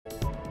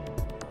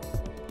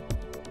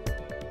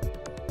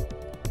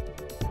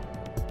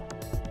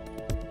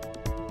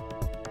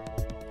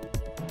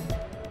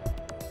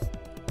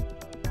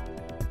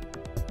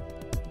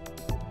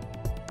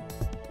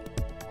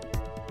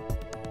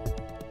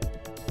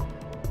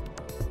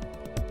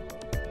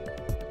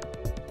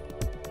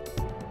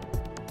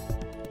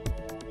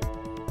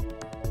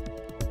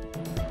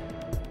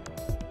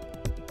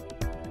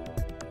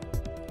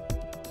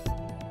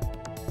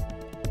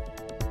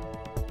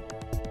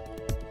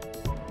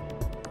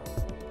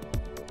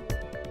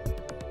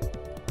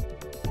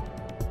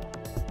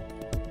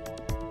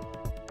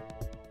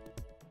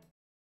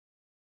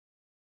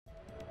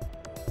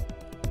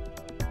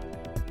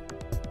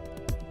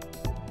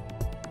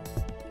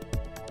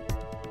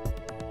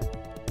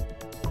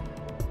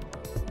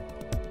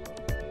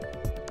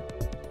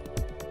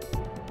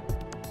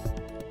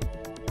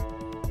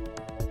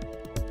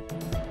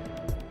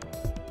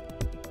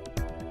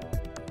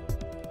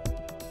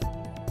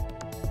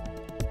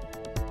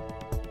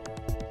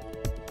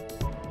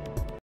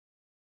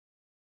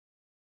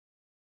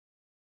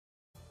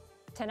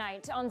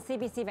tonight on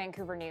CBC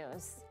Vancouver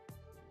News.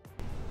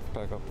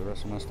 Pack up the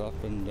rest of my stuff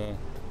and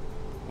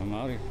I'm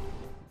out of here.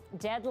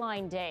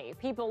 Deadline day.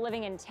 People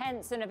living in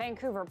tents in a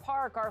Vancouver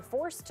park are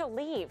forced to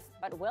leave,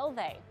 but will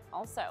they?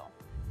 Also,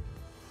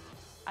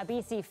 a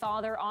BC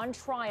father on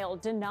trial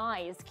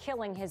denies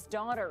killing his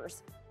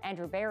daughters.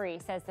 Andrew Barry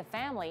says the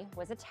family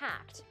was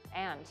attacked,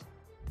 and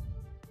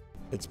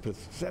it's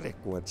pathetic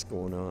what's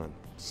going on.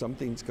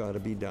 Something's got to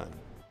be done.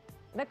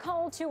 The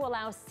call to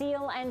allow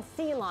seal and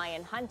sea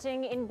lion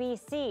hunting in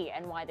BC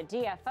and why the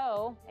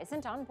DFO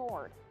isn't on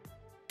board.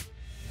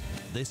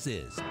 This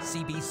is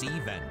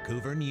CBC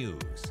Vancouver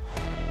News.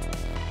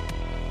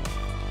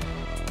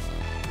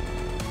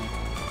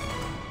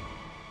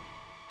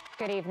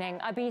 Good evening.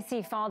 A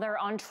BC father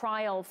on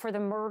trial for the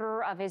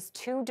murder of his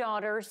two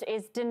daughters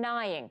is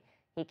denying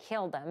he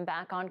killed them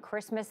back on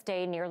Christmas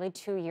Day nearly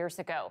 2 years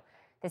ago.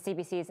 The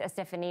CBC's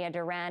Estefania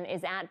Duran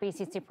is at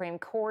BC Supreme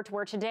Court,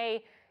 where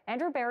today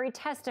Andrew Barry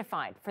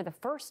testified for the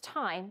first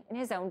time in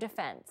his own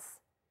defense.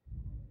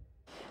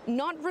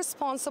 Not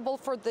responsible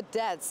for the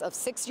deaths of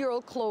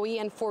 6-year-old Chloe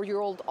and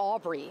 4-year-old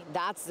Aubrey.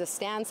 That's the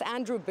stance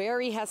Andrew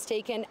Barry has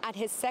taken at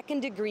his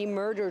second-degree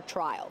murder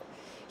trial.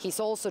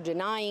 He's also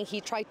denying he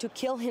tried to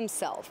kill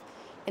himself.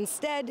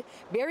 Instead,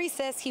 Barry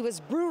says he was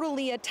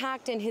brutally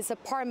attacked in his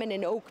apartment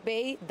in Oak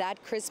Bay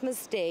that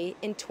Christmas Day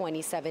in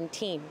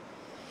 2017.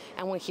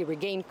 And when he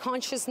regained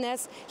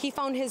consciousness, he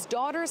found his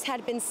daughters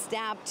had been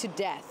stabbed to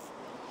death.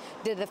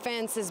 The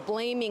defense is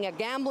blaming a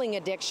gambling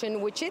addiction,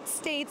 which it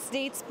states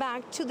dates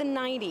back to the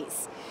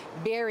 90s.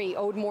 Barry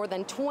owed more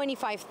than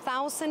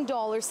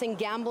 $25,000 in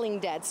gambling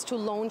debts to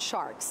loan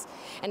sharks.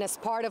 And as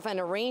part of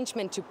an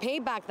arrangement to pay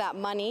back that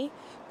money,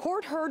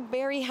 court heard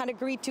Barry had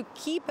agreed to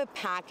keep a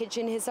package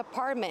in his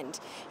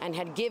apartment and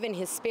had given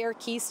his spare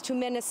keys to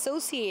men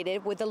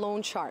associated with the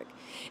loan shark.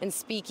 And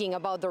speaking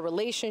about the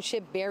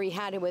relationship Barry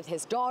had with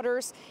his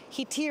daughters,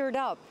 he teared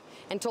up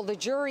and told the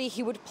jury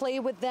he would play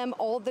with them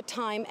all the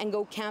time and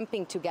go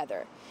camping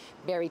together.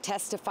 Barry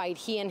testified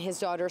he and his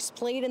daughters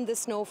played in the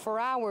snow for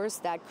hours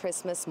that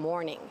Christmas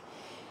morning.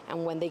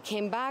 And when they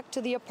came back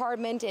to the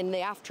apartment in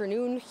the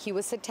afternoon, he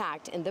was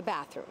attacked in the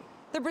bathroom.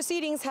 The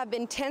proceedings have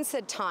been tense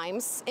at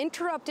times,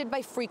 interrupted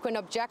by frequent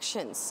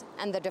objections,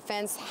 and the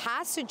defense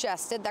has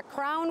suggested that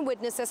Crown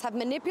witnesses have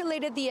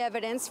manipulated the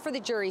evidence for the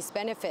jury's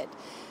benefit.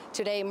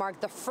 Today marked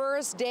the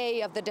first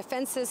day of the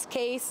defense's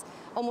case,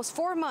 almost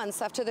 4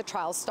 months after the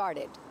trial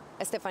started.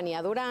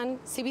 Estefania Duran,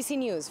 CBC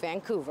News,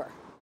 Vancouver.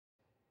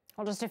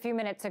 Well, just a few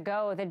minutes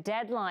ago, the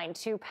deadline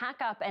to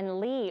pack up and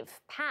leave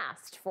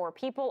passed for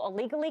people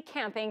illegally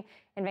camping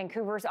in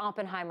Vancouver's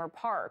Oppenheimer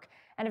Park.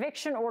 An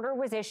eviction order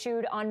was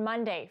issued on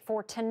Monday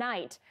for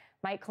tonight.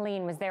 Mike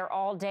Killeen was there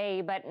all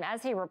day, but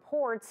as he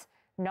reports,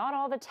 not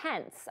all the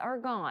tents are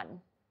gone.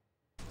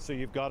 So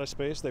you've got a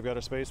space? They've got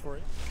a space for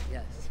you?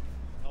 Yes.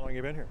 How long have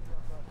you been here?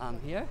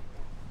 Here?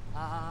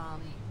 A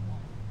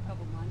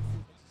couple months.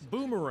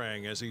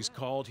 Boomerang, as he's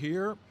called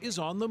here, is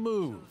on the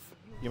move.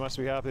 You must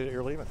be happy that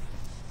you're leaving.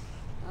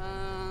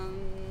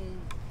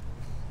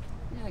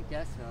 Yeah, I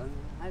guess so.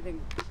 I think,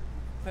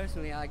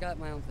 personally, I got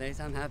my own place.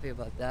 I'm happy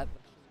about that.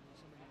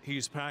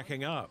 He's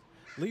packing up,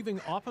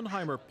 leaving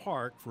Oppenheimer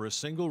Park for a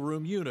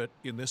single-room unit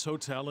in this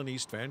hotel in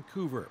East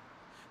Vancouver.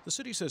 The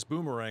city says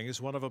Boomerang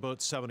is one of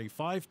about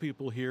 75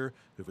 people here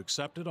who've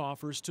accepted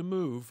offers to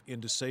move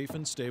into safe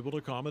and stable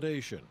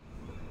accommodation.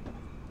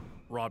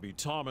 Robbie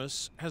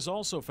Thomas has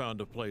also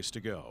found a place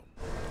to go.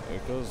 It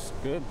feels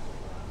good.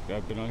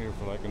 I've been out here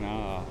for like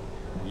a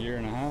year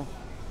and a half,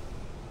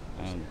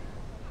 and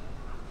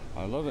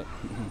I love it.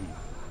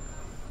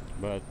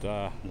 But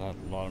a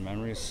lot of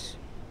memories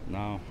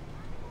now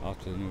out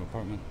to the new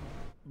apartment.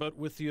 But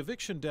with the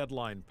eviction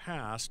deadline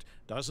passed,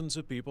 dozens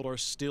of people are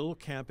still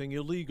camping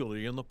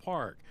illegally in the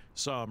park,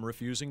 some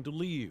refusing to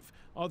leave,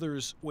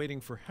 others waiting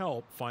for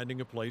help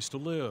finding a place to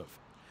live.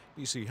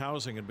 BC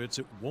Housing admits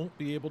it won't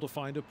be able to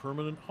find a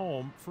permanent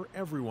home for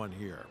everyone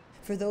here.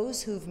 For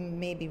those who've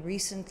maybe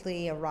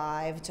recently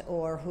arrived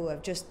or who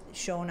have just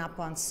shown up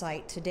on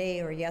site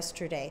today or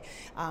yesterday,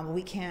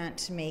 we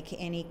can't make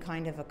any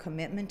kind of a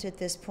commitment at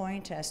this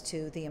point as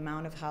to the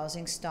amount of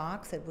housing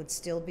stock that would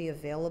still be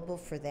available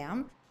for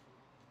them.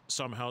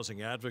 Some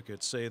housing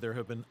advocates say there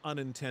have been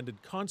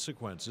unintended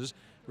consequences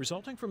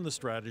resulting from the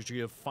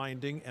strategy of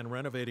finding and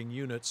renovating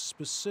units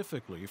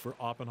specifically for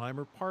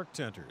Oppenheimer Park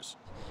tenters.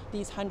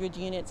 These 100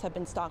 units have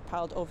been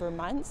stockpiled over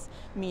months,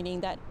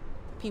 meaning that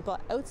people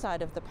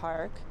outside of the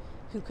park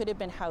who could have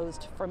been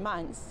housed for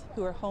months,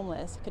 who are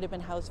homeless, could have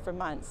been housed for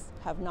months,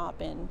 have not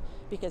been,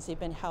 because they've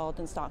been held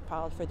and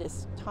stockpiled for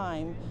this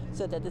time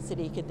so that the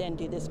city could then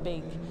do this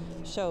big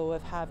show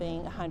of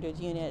having 100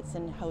 units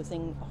and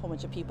housing a whole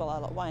bunch of people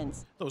all at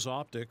once. Those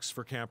optics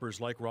for campers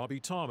like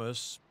Robbie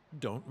Thomas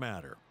don't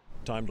matter.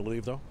 Time to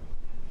leave, though?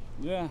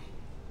 Yeah,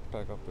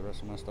 pack up the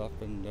rest of my stuff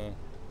and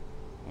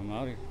I'm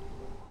out of here.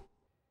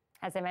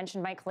 As I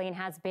mentioned, Mike Killeen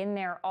has been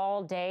there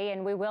all day,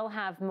 and we will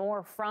have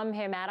more from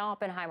him at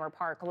Oppenheimer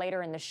Park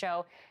later in the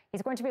show.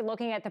 He's going to be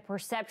looking at the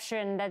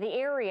perception that the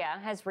area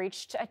has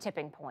reached a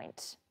tipping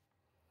point.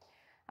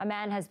 A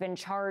man has been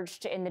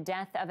charged in the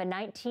death of a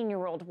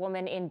 19-year-old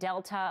woman in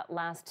Delta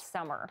last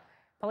summer.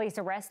 Police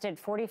arrested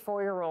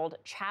 44-year-old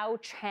Chow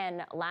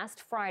Chen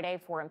last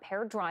Friday for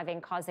impaired driving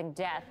causing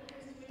death.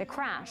 The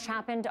crash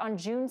happened on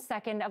June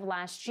 2nd of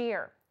last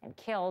year and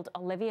killed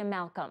Olivia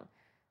Malcolm.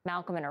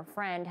 Malcolm and her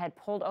friend had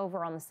pulled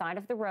over on the side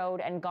of the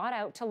road and got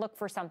out to look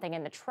for something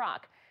in the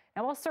truck.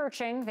 Now, while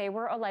searching, they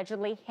were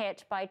allegedly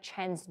hit by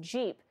Chen's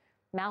Jeep.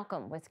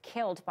 Malcolm was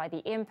killed by the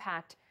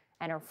impact,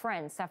 and her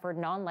friend suffered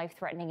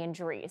non-life-threatening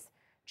injuries.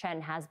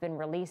 Chen has been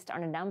released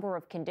on a number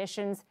of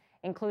conditions,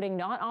 including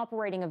not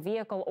operating a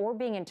vehicle or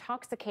being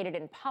intoxicated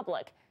in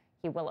public.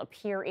 He will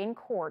appear in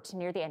court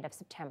near the end of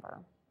September.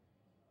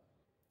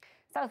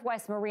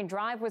 Southwest Marine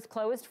Drive was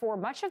closed for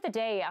much of the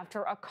day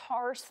after a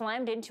car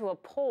slammed into a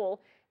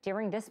pole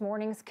during this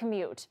morning's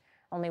commute.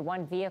 Only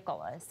one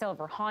vehicle, a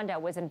silver Honda,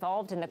 was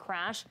involved in the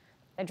crash.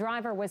 The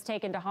driver was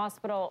taken to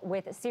hospital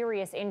with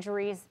serious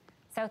injuries.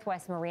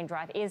 Southwest Marine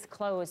Drive is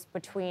closed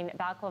between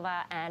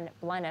Baklava and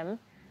Blenheim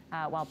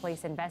while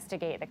police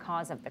investigate the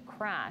cause of the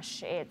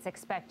crash. It's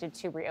expected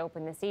to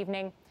reopen this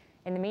evening.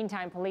 In the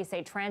meantime, police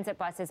say transit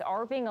buses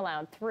are being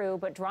allowed through,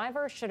 but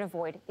drivers should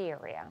avoid the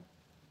area.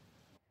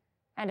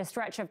 And a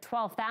stretch of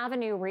 12th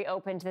Avenue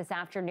reopened this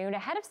afternoon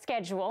ahead of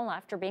schedule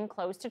after being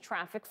closed to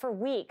traffic for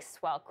weeks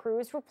while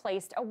crews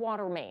replaced a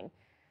water main.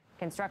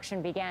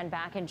 Construction began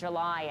back in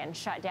July and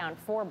shut down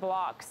 4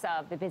 blocks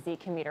of the busy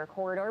commuter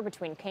corridor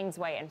between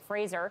Kingsway and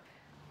Fraser.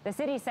 The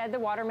city said the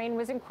water main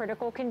was in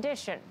critical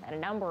condition, and a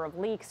number of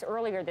leaks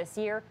earlier this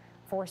year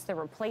forced the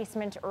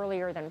replacement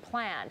earlier than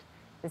planned.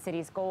 The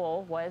city's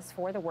goal was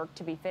for the work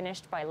to be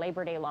finished by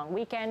Labor Day long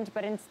weekend,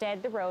 but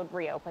instead the road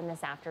reopened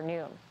this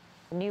afternoon.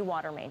 The new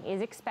water main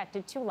is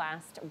expected to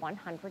last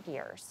 100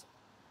 years.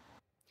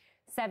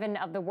 7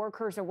 of the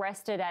workers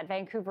arrested at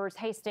Vancouver's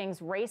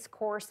Hastings race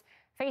course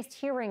faced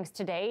hearings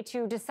today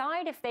to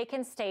decide if they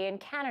can stay in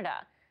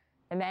Canada.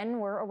 The men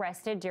were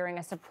arrested during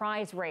a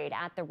surprise raid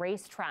at the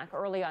racetrack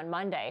early on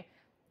Monday.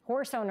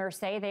 Horse owners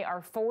say they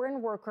are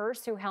foreign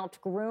workers who helped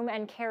groom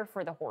and care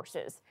for the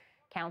horses.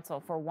 Counsel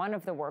for one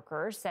of the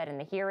workers said in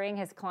the hearing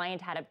his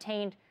client had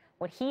obtained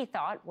what he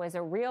thought was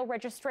a real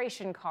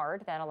registration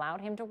card that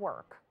allowed him to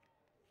work.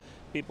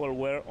 People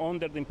were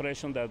under the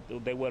impression that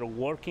they were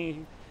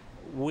working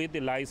with the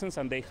license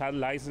and they had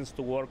license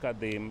to work at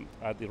the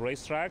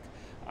racetrack,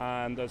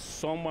 and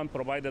someone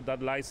provided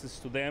that license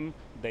to them.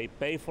 They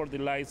paid for the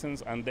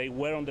license and they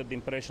were under the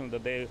impression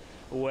that they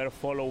were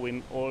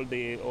following all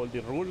the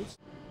rules.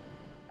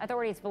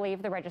 Authorities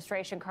believe the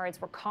registration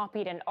cards were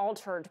copied and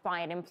altered by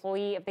an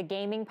employee of the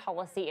Gaming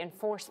Policy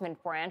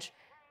Enforcement Branch.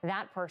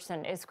 That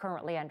person is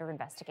currently under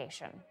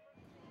investigation.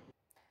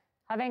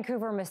 A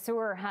Vancouver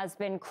masseur has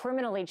been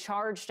criminally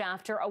charged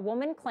after a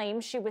woman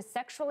claims she was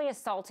sexually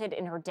assaulted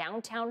in her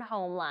downtown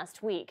home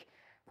last week.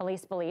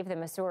 Police believe the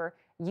masseur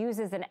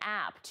uses an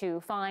app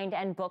to find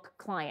and book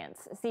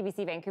clients.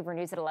 CBC Vancouver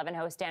News at 11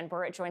 host Dan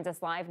Burrett joins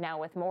us live now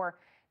with more.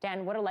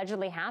 Dan, what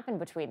allegedly happened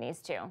between these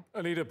two?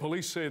 Anita,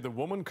 police say the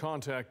woman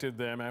contacted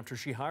them after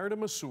she hired a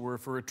masseur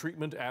for a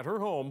treatment at her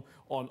home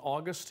on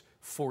August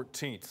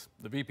 14th.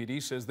 The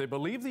VPD says they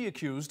believe the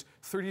accused,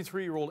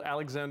 33-year-old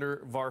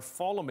Alexander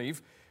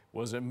Varfolomev,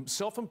 was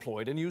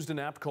self-employed and used an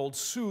app called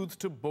Soothe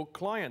to book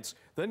clients,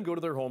 then go to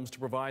their homes to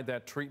provide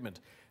that treatment.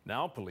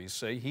 Now police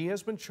say he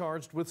has been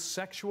charged with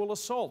sexual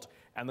assault,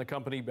 and the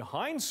company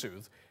behind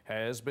Soothe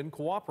has been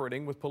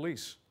cooperating with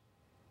police.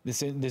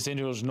 This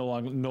individual is no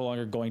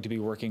longer going to be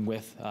working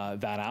with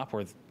that app,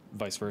 or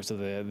vice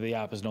versa. The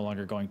app is no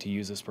longer going to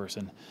use this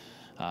person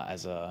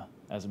as a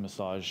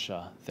massage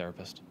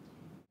therapist.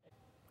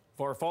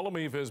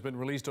 Varfolomev has been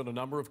released on a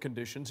number of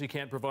conditions. He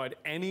can't provide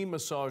any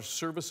massage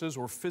services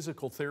or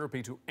physical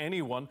therapy to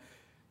anyone.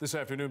 This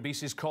afternoon,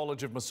 BC's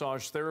College of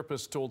Massage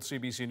Therapists told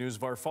CBC News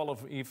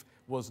Varfolomev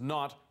was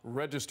not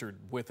registered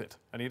with it.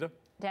 Anita?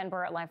 Dan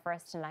Burrett live for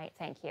us tonight.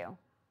 Thank you.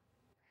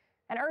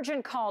 An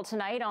urgent call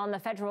tonight on the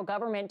federal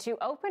government to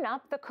open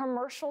up the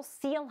commercial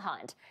seal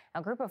hunt.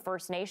 A group of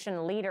First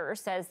Nation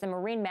leaders says the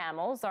marine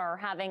mammals are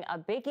having a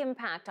big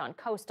impact on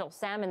coastal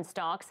salmon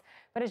stocks.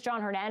 But as John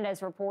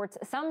Hernandez reports,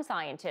 some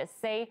scientists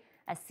say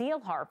a seal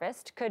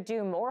harvest could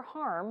do more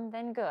harm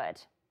than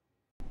good.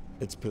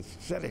 It's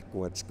pathetic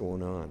what's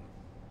going on.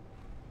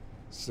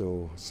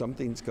 So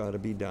something's got to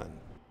be done.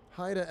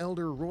 Haida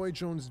elder Roy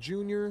Jones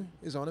Jr.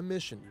 is on a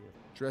mission.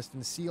 Dressed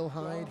in seal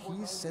hide,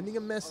 he's sending a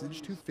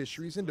message to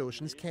Fisheries and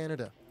Oceans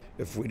Canada.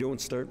 If we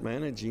don't start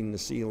managing the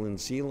seal and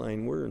sea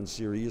line, we're in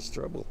serious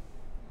trouble.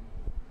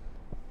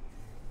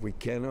 We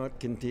cannot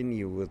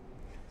continue with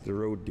the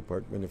road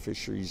Department of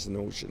Fisheries and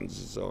Oceans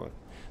is on.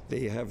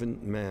 They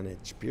haven't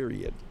managed,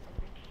 period.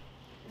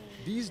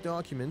 These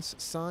documents,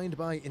 signed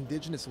by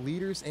Indigenous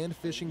leaders and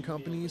fishing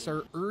companies,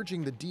 are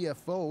urging the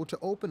DFO to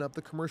open up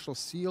the commercial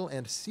seal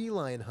and sea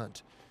lion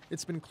hunt.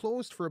 It's been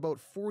closed for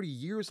about 40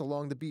 years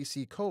along the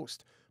BC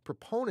coast.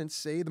 Proponents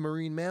say the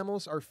marine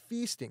mammals are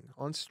feasting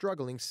on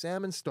struggling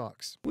salmon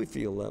stocks. We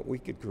feel that we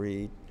could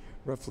create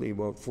roughly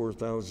about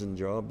 4,000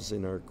 jobs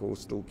in our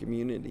coastal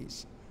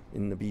communities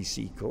in the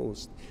BC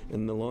coast.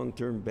 And the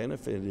long-term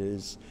benefit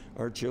is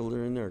our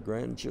children, our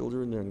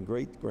grandchildren, and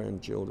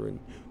great-grandchildren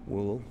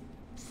will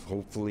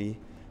hopefully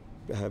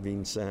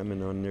having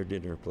salmon on their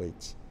dinner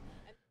plates.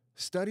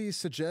 Studies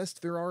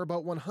suggest there are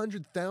about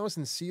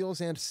 100,000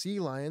 seals and sea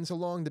lions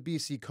along the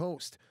BC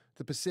coast.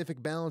 The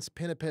Pacific Balanced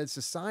Pinniped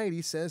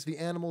Society says the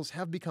animals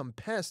have become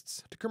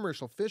pests to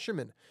commercial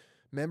fishermen.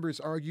 Members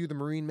argue the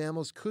marine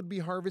mammals could be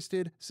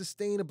harvested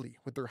sustainably,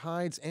 with their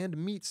hides and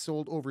meat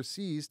sold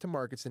overseas to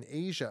markets in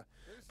Asia.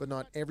 But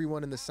not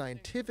everyone in the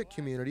scientific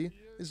community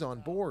is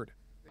on board.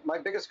 My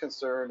biggest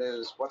concern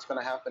is what's going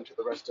to happen to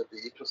the rest of the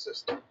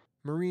ecosystem.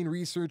 Marine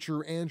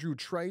researcher Andrew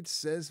Treitz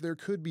says there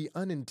could be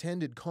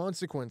unintended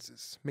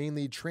consequences.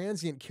 Mainly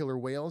transient killer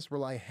whales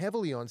rely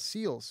heavily on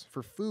seals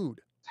for food.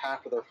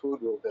 Half of their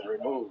food will have been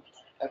removed.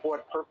 And for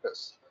what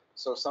purpose?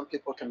 So some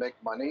people can make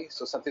money,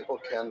 so some people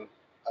can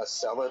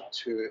sell it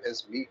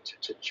as meat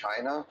to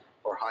China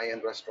or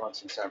high-end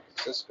restaurants in San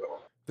Francisco.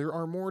 There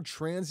are more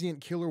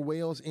transient killer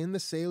whales in the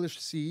Salish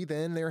Sea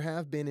than there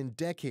have been in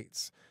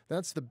decades.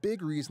 That's the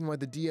big reason why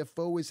the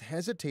DFO is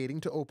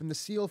hesitating to open the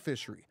seal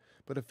fishery.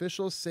 But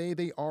officials say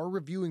they are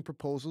reviewing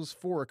proposals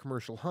for a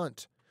commercial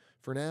hunt.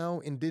 For now,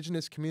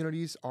 Indigenous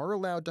communities are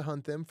allowed to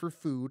hunt them for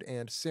food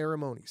and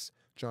ceremonies.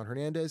 John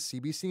Hernandez,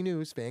 CBC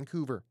News,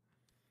 Vancouver.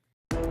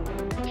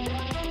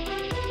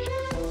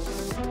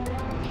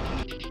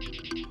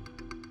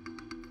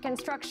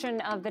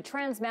 Construction of the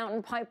Trans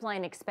Mountain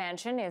Pipeline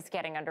expansion is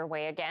getting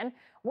underway again.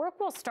 Work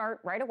will start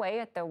right away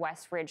at the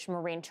West Ridge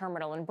Marine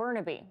Terminal in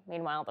Burnaby.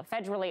 Meanwhile, the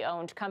federally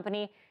owned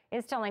company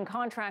is telling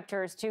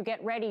contractors to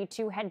get ready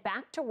to head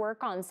back to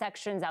work on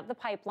sections of the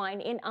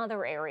pipeline in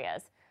other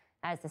areas.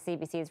 As the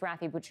CBC's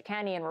Rafi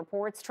Bouchikanian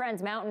reports,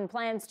 Trans Mountain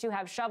plans to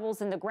have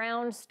shovels in the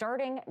ground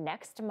starting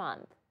next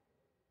month.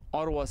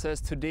 Ottawa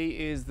says today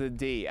is the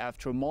day.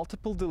 After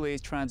multiple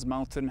delays, Trans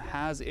Mountain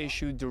has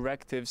issued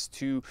directives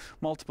to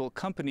multiple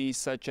companies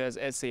such as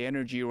SA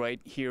Energy right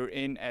here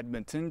in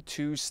Edmonton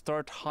to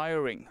start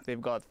hiring.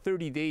 They've got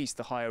 30 days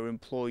to hire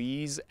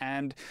employees,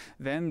 and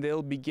then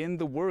they'll begin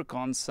the work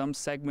on some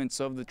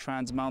segments of the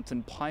Trans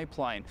Mountain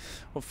pipeline.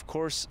 Of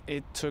course,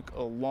 it took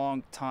a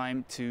long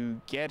time to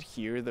get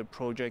here. The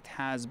project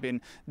has been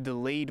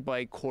delayed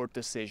by court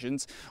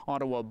decisions.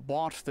 Ottawa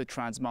bought the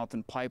Trans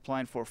Mountain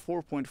pipeline for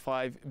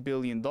 $4.5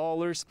 billion,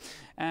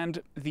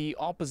 and the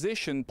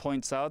opposition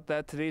points out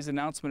that today's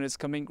announcement is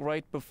coming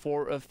right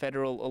before a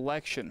federal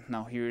election.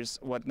 Now here's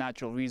what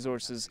Natural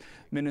Resources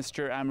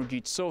Minister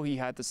Amarjeet Sohi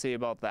had to say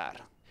about that.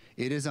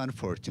 It is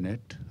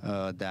unfortunate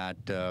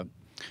that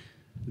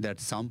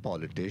some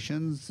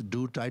politicians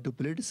do try to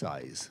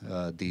politicize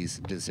these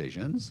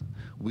decisions.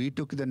 We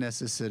took the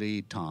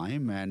necessary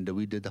time and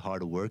we did the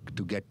hard work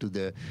to get to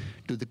the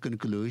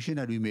conclusion,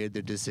 and we made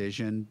the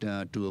decision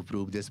to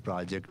approve this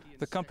project.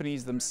 The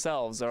companies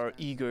themselves are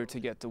eager to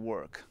get to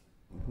work.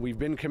 We've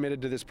been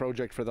committed to this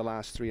project for the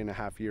last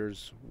 3.5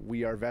 years.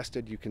 We are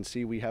vested. You can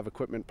see we have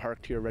equipment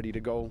parked here ready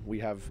to go. We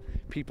have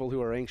people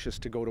who are anxious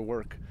to go to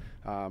work.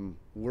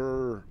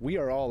 We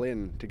are all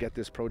in to get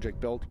this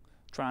project built.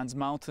 Trans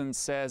Mountain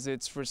says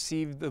it's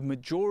received the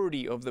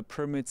majority of the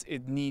permits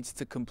it needs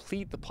to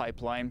complete the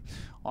pipeline.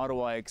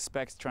 Ottawa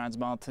expects Trans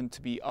Mountain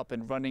to be up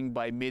and running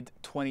by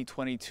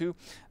mid-2022.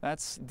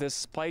 That's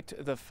despite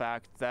the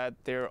fact that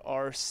there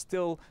are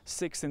still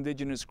 6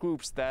 Indigenous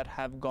groups that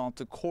have gone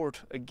to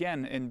court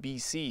again in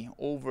BC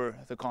over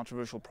the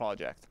controversial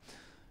project.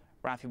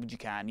 Rafi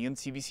Bouchikanian,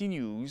 CBC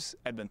News,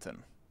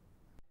 Edmonton.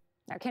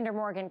 Now, Kinder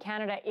Morgan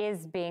Canada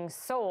is being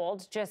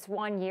sold just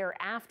 1 year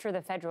after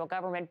the federal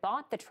government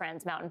bought the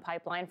Trans Mountain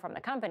pipeline from the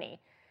company.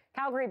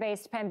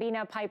 Calgary-based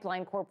Pembina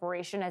Pipeline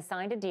Corporation has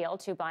signed a deal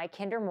to buy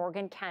Kinder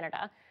Morgan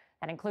Canada.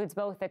 That includes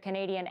both the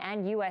Canadian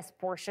and U.S.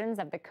 portions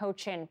of the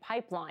Cochin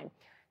pipeline.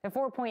 The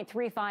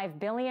 $4.35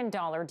 billion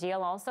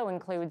deal also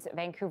includes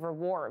Vancouver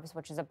Wharves,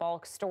 which is a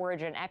bulk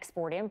storage and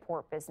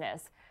export-import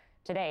business.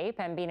 Today,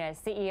 Pembina's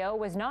CEO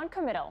was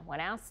non-committal when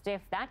asked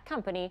if that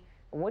company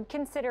would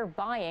consider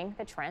buying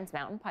the Trans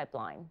Mountain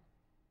pipeline.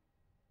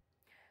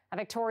 A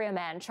Victoria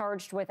man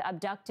charged with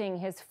abducting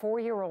his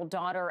 4-year-old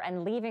daughter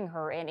and leaving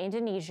her in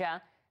Indonesia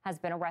has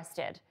been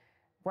arrested.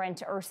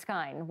 Brent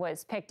Erskine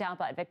was picked up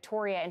at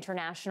Victoria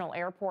International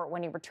Airport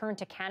when he returned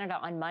to Canada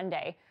on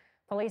Monday.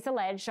 Police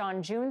allege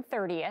on June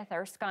 30th,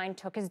 Erskine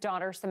took his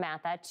daughter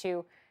Samantha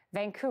to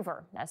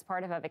Vancouver as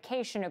part of a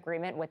vacation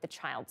agreement with the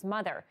child's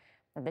mother.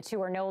 The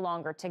two are no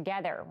longer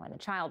together. When the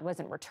child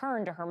wasn't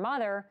returned to her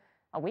mother,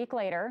 a week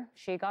later,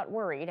 she got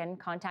worried and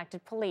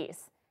contacted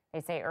police. They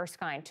say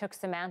Erskine took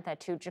Samantha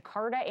to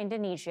Jakarta,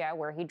 Indonesia,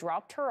 where he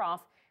dropped her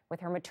off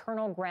with her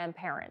maternal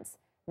grandparents.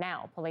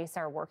 Now, police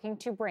are working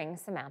to bring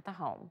Samantha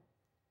home.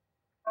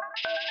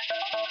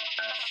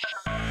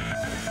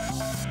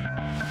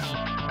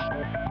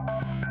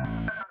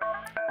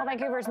 Well,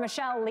 Vancouver's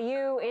Michelle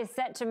Liu is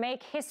set to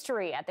make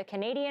history at the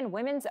Canadian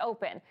Women's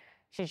Open.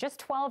 She's just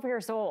 12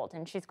 years old,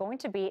 and she's going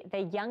to be the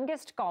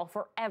youngest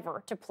golfer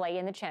ever to play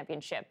in the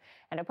championship.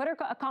 And to put her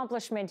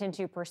accomplishment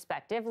into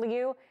perspective,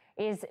 Liu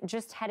is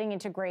just heading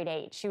into grade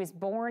 8. She was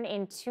born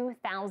in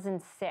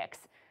 2006.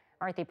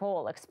 Arthi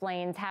Pohl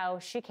explains how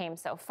she came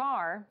so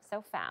far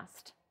so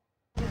fast.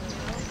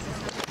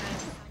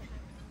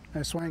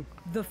 Nice swing.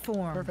 The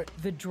form,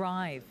 the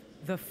drive,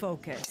 the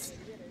focus.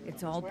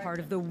 It's all part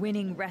of the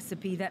winning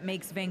recipe that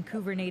makes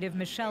Vancouver native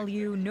Michelle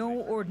Yu no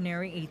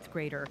ordinary 8th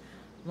grader.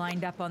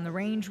 Lined up on the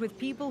range with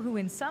people who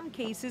in some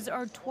cases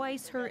are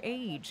twice her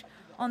age.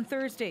 On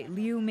Thursday,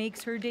 Liu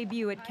makes her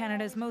debut at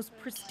Canada's most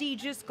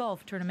prestigious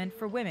golf tournament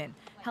for women,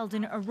 held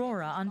in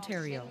Aurora,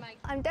 Ontario.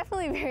 I'm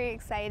definitely very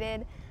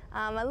excited.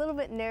 A little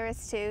bit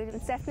nervous too.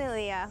 It's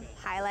definitely a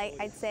highlight,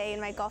 I'd say,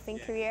 in my golfing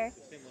career.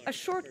 A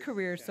short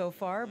career so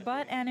far,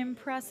 but an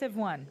impressive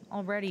one.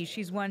 Already,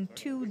 she's won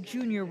 2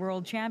 junior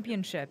world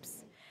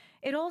championships.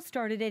 It all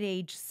started at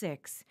age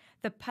 6.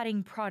 The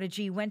putting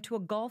prodigy went to a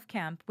golf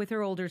camp with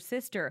her older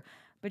sister,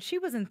 but she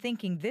wasn't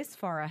thinking this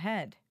far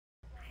ahead.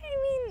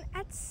 I mean,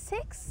 at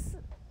 6,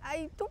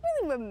 I don't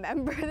really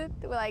remember it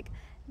like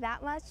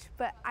that much,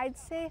 but I'd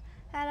say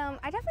that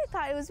I definitely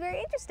thought it was very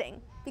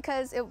interesting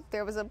because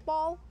there was a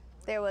ball,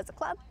 there was a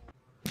club.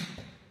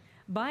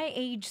 By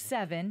age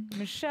 7,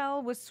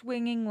 Michelle was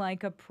swinging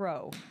like a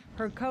pro.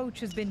 Her coach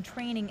has been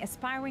training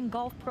aspiring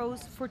golf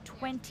pros for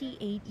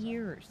 28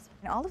 years.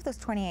 In all of those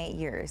 28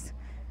 years,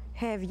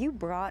 have you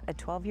brought a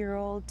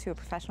 12-year-old to a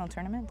professional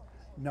tournament?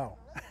 No.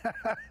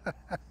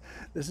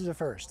 This is a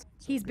first.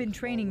 He's been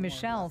training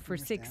Michelle for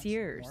 6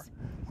 years.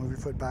 Move your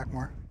foot back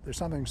more. There's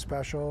something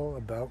special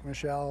about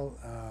Michelle.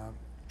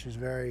 She's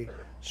very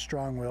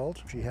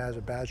strong-willed. If she has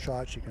a bad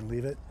shot, she can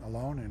leave it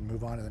alone and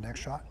move on to the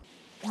next shot.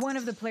 One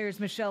of the players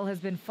Michelle has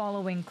been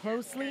following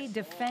closely,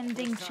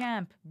 defending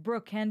champ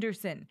Brooke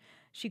Henderson.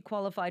 She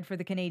qualified for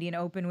the Canadian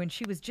Open when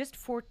she was just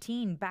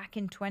 14 back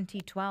in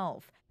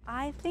 2012.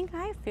 I think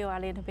I feel a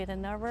little bit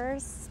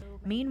nervous.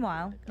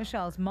 Meanwhile,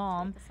 Michelle's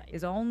mom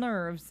is all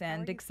nerves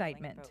and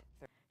excitement.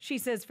 She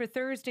says for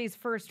Thursday's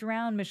first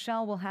round,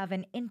 Michelle will have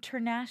an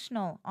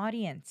international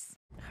audience.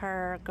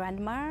 Her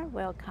grandma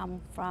will come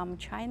from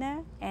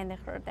China, and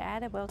her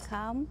dad will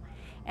come,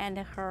 and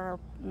her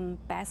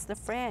best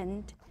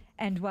friend.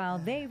 And while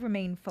they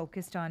remain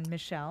focused on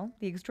Michelle,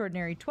 the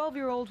extraordinary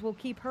 12-year-old will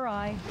keep her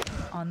eye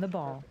on the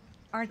ball.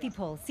 Arthi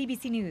Pohl,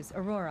 CBC News,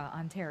 Aurora,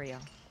 Ontario.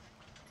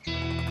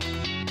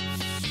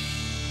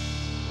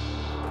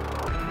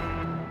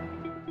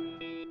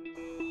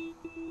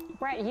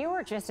 Brett, you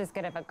were just as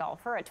good of a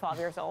golfer at 12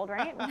 years old,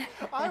 right?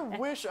 I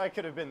wish I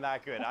could have been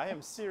that good. I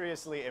am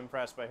seriously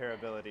impressed by her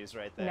abilities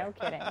right there. No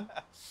kidding.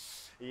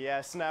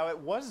 Yes, now it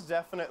was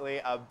definitely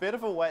a bit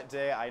of a wet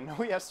day. I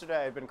know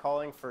yesterday I had been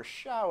calling for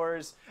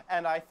showers,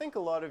 and I think a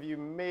lot of you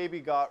maybe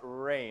got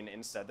rain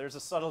instead. There's a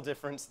subtle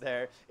difference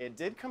there. It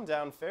did come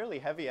down fairly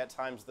heavy at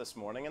times this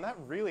morning, and that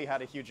really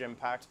had a huge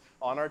impact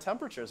on our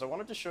temperatures. I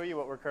wanted to show you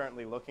what we're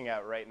currently looking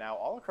at right now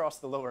all across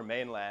the lower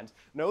mainland.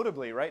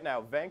 Notably, right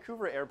now,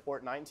 Vancouver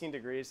Airport, 19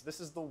 degrees. This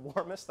is the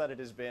warmest that it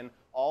has been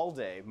all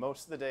day.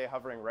 Most of the day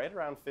hovering right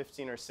around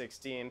 15 or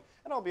 16.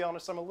 And I'll be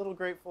honest, I'm a little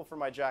grateful for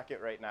my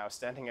jacket right now,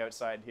 standing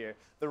outside here.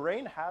 The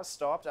rain has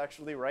stopped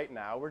actually right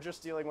now. We're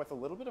just dealing with a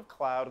little bit of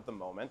cloud at the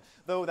moment,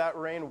 though that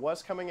rain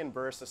was coming in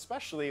bursts,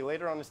 especially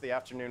later on into the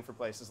afternoon for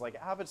places like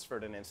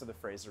Abbotsford and into the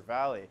Fraser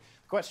Valley.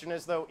 The question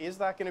is, though, is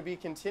that going to be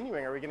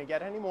continuing? Are we going to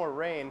get any more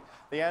rain?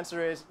 The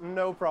answer is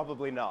no,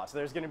 probably not.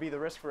 There's going to be the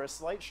risk for a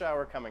slight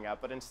shower coming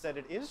up, but instead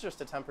it is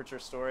just a temperature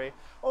story.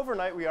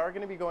 Overnight, we are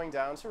going to be going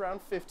down to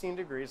around 15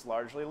 degrees,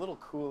 largely a little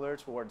cooler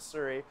towards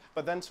Surrey,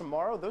 but then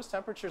tomorrow those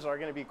temperatures are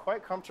going to be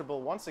quite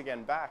comfortable once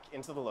again back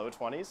into the low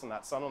 20s, and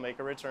that sun will make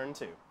a return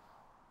too.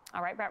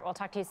 All right, Brett, we'll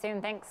talk to you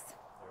soon. Thanks.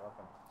 You're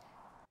welcome.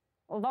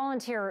 Well,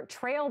 volunteer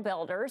trail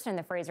builders in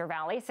the Fraser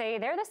Valley say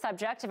they're the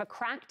subject of a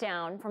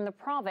crackdown from the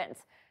province.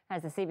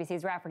 As the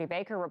CBC's Rafferty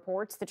Baker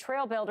reports, the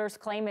trail builders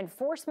claim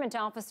enforcement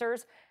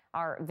officers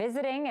are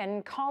visiting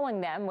and calling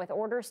them with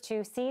orders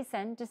to cease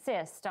and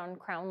desist on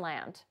Crown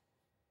land.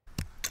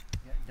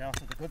 Getting down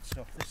to the good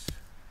stuff.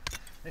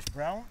 This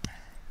brown,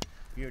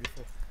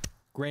 beautiful.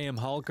 Graham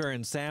Hulker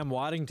and Sam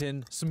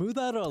Waddington smooth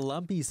out a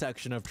lumpy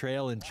section of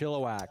trail in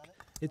Chilliwack.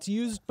 It's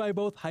used by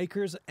both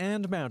hikers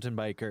and mountain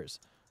bikers.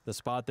 The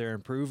spot they're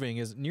improving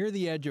is near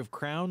the edge of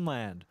Crown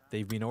land.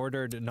 They've been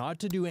ordered not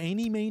to do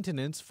any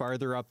maintenance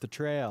farther up the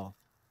trail.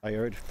 I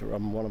heard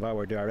from one of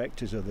our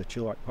directors of the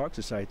Chilliwack Park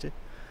Society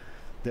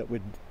that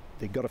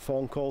they got a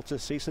phone call to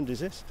cease and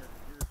desist.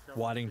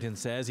 Waddington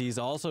says he's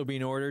also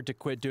been ordered to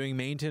quit doing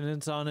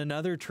maintenance on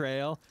another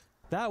trail,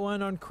 that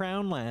one on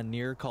Crown land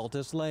near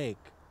Cultus Lake.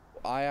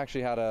 I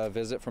actually had a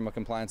visit from a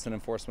compliance and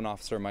enforcement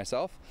officer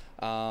myself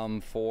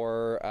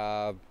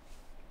for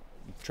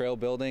trail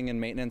building and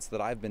maintenance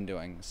that I've been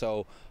doing.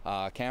 So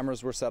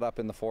cameras were set up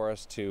in the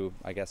forest to,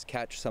 I guess,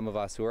 catch some of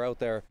us who are out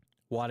there.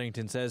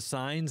 Waddington says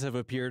signs have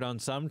appeared on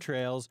some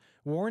trails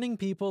warning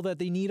people that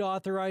they need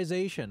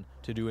authorization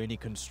to do any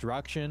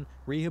construction,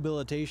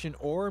 rehabilitation,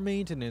 or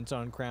maintenance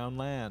on Crown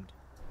land.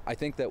 I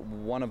think that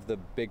one of the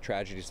big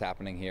tragedies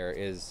happening here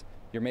is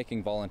you're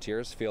making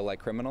volunteers feel like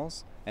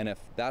criminals, and if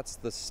that's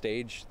the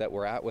stage that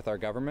we're at with our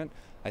government,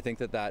 I think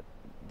that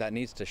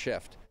needs to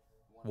shift.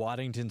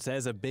 Waddington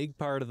says a big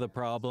part of the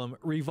problem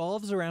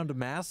revolves around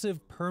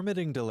massive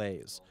permitting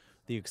delays.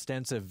 The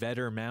extensive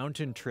Vetter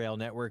Mountain Trail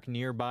network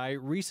nearby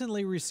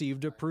recently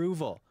received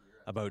approval,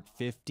 about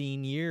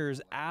 15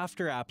 years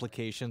after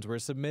applications were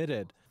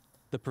submitted.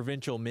 The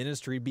provincial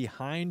ministry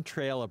behind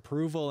trail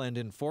approval and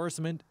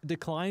enforcement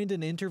declined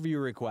an interview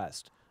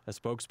request. A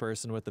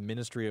spokesperson with the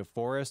Ministry of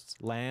Forests,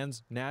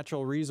 Lands,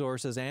 Natural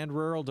Resources and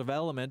Rural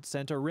Development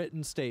sent a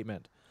written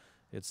statement.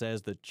 It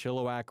says the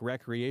Chilliwack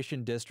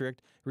Recreation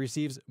District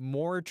receives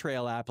more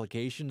trail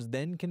applications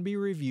than can be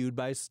reviewed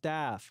by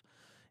staff.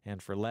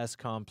 And for less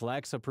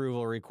complex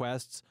approval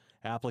requests,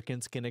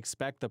 applicants can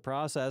expect the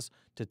process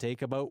to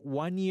take about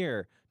 1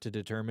 year to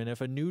determine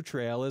if a new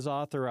trail is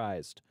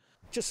authorized.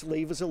 Just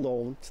leave us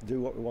alone to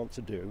do what we want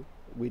to do.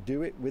 We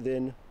do it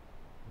within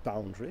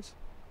boundaries.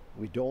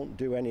 We don't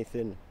do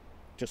anything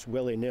just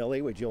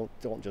willy-nilly. We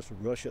don't just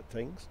rush at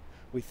things.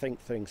 We think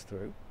things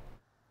through.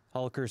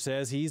 Hulker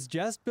says he's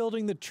just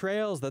building the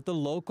trails that the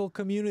local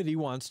community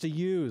wants to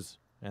use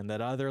and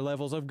that other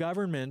levels of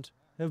government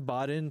have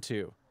bought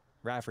into.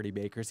 Rafferty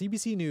Baker,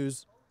 CBC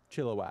News,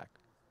 Chilliwack.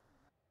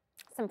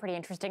 Some pretty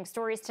interesting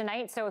stories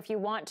tonight, so if you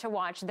want to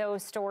watch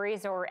those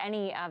stories or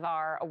any of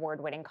our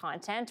award-winning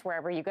content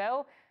wherever you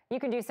go, you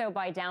can do so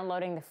by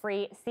downloading the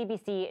free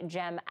CBC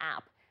Gem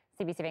app.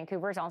 CBC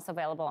Vancouver is also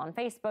available on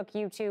Facebook,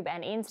 YouTube,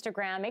 and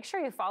Instagram. Make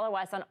sure you follow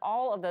us on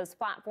all of those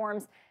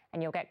platforms,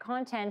 and you'll get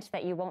content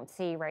that you won't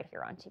see right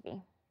here on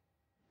TV.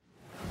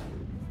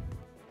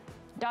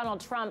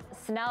 Donald Trump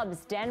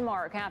snubs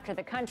Denmark after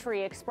the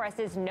country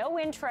expresses no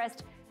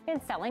interest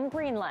in selling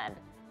Greenland.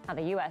 How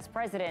the U.S.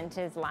 president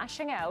is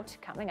lashing out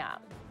coming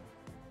up.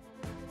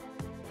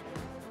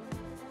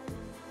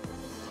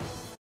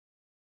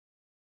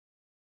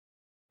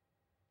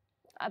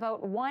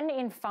 About 1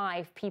 in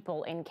 5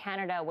 people in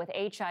Canada with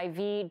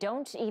HIV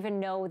don't even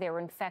know they're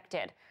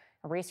infected.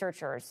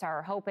 Researchers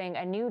are hoping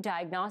a new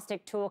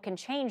diagnostic tool can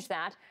change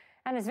that.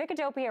 And as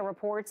Wikidopia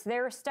reports,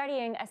 they're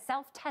studying a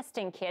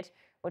self-testing kit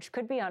which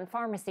could be on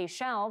pharmacy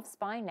shelves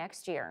by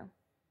next year.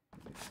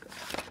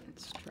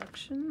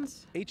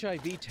 Instructions.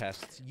 HIV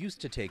tests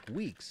used to take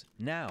weeks.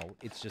 Now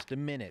it's just a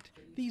minute.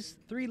 These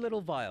 3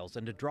 little vials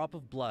and a drop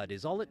of blood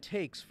is all it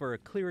takes for a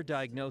clear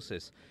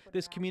diagnosis.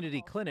 This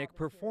community clinic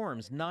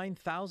performs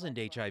 9,000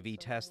 HIV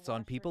tests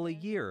on people a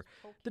year.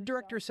 The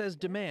director says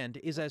demand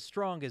is as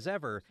strong as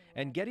ever,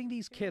 and getting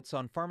these kits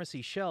on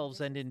pharmacy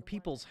shelves and in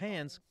people's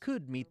hands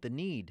could meet the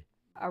need.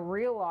 A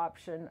real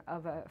option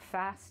of a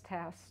fast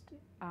test,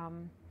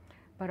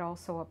 but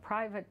also a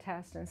private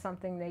test and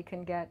something they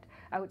can get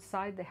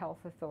outside the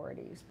health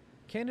authorities.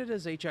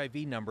 Canada's HIV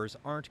numbers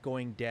aren't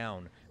going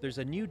down. There's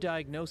a new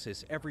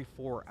diagnosis every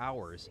 4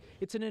 hours.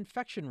 It's an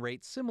infection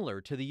rate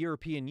similar to the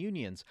European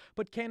Union's,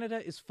 but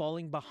Canada is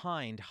falling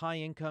behind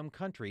high-income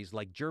countries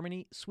like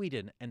Germany,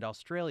 Sweden, and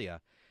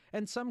Australia.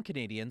 And some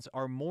Canadians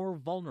are more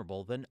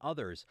vulnerable than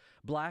others.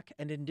 Black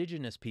and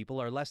Indigenous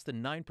people are less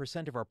than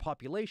 9% of our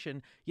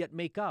population, yet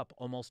make up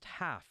almost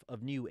half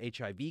of new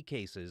HIV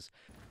cases.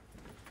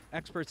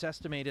 Experts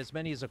estimate as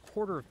many as a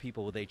quarter of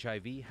people with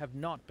HIV have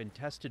not been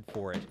tested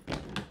for it.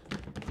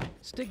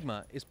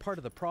 Stigma is part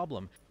of the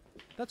problem.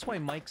 That's why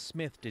Mike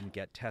Smith didn't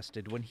get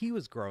tested when he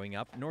was growing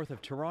up north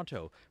of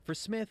Toronto. For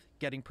Smith,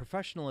 getting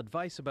professional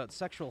advice about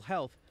sexual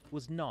health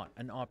was not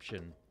an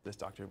option. This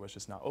doctor was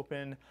just not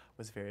open,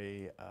 was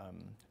very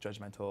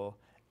judgmental,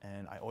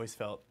 and I always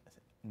felt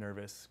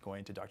nervous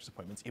going to doctor's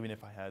appointments, even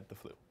if I had the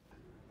flu.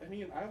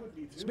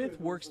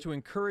 Smith works to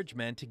encourage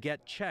men to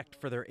get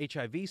checked for their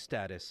HIV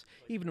status.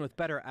 Even with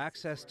better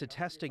access to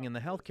testing in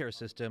the healthcare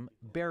system,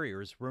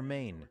 barriers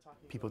remain.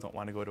 People don't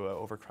want to go to an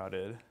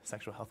overcrowded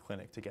sexual health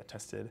clinic to get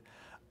tested.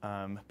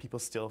 People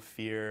still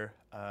fear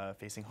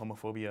facing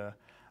homophobia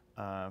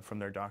from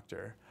their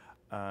doctor.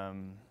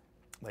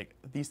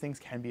 These things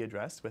can be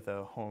addressed with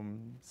a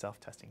home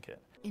self-testing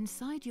kit.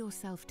 Inside your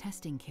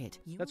self-testing kit.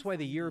 That's why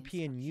the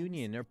European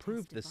Union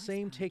approved the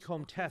same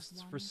take-home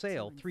tests for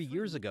sale 3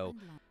 years ago.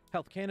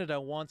 Health Canada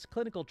wants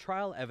clinical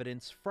trial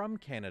evidence from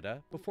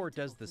Canada before it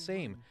does the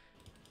same.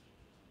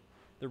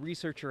 The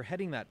researcher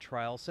heading that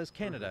trial says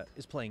Canada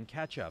is playing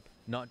catch-up,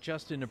 not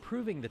just in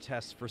approving the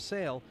tests for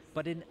sale,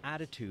 but in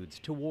attitudes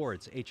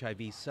towards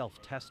HIV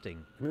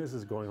self-testing. This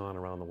is going on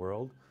around the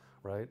world,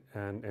 right?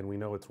 And we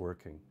know it's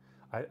working.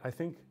 I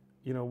think,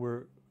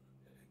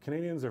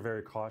 Canadians are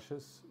very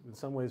cautious, in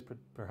some ways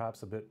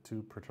perhaps a bit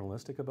too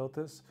paternalistic about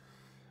this.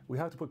 We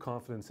have to put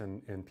confidence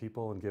in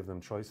people and give them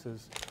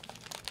choices.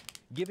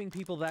 Giving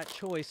people that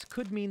choice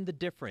could mean the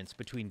difference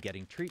between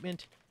getting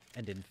treatment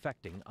and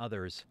infecting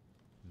others.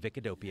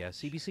 Wikidopia,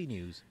 CBC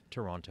News,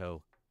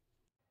 Toronto.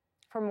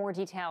 For more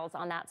details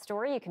on that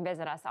story, you can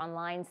visit us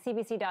online,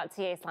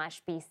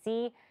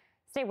 cbc.ca/BC.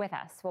 Stay with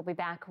us. We'll be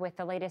back with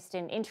the latest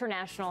in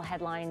international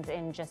headlines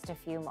in just a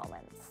few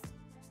moments.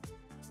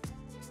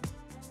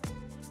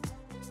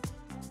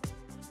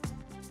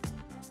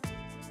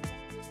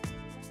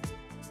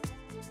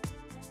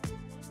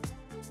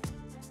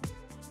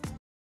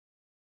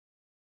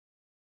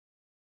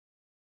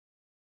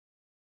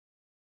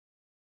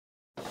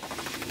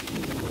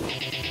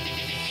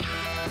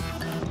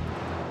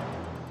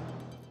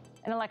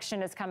 An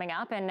election is coming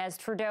up, and as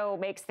Trudeau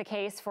makes the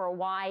case for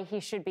why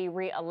he should be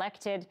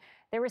re-elected,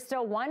 there is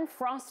still one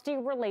frosty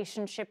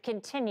relationship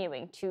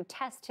continuing to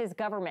test his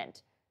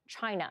government: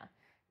 China.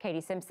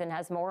 Katie Simpson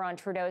has more on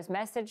Trudeau's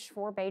message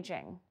for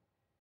Beijing.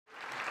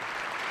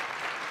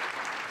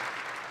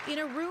 In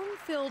a room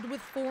filled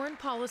with foreign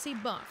policy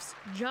buffs,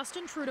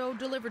 Justin Trudeau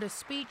delivered a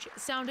speech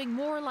sounding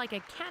more like a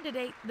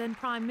candidate than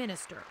prime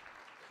minister.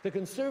 The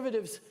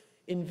Conservatives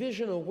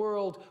envision a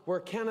world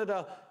where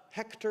Canada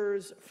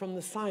hectors from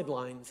the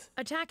sidelines.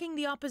 Attacking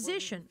the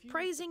opposition,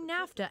 praising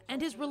NAFTA and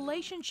his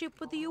relationship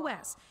with the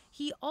U.S.,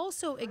 he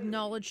also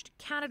acknowledged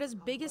Canada's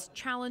biggest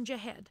challenge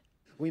ahead.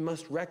 We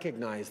must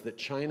recognize that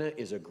China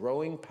is a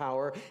growing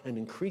power and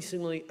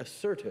increasingly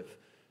assertive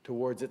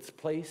towards its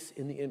place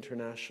in the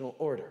international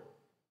order.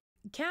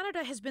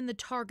 Canada has been the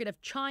target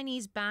of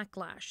Chinese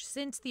backlash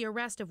since the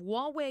arrest of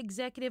Huawei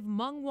executive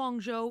Meng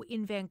Wanzhou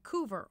in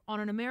Vancouver on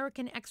an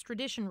American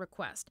extradition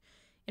request.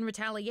 In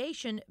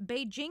retaliation,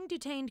 Beijing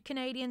detained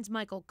Canadians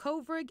Michael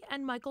Kovrig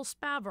and Michael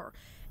Spavor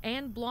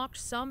and blocked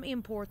some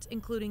imports,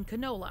 including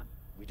canola.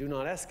 We do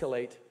not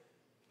escalate,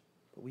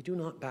 but we do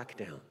not back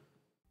down.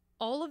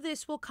 All of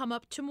this will come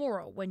up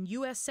tomorrow when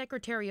U.S.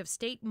 Secretary of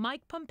State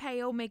Mike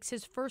Pompeo makes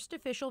his first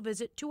official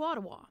visit to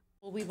Ottawa.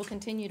 We will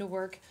continue to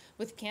work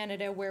with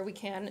Canada where we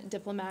can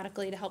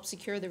diplomatically to help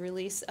secure the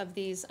release of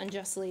these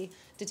unjustly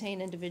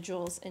detained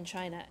individuals in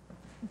China.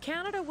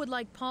 Canada would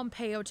like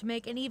Pompeo to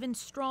make an even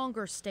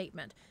stronger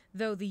statement,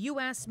 though the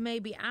U.S. may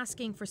be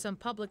asking for some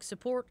public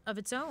support of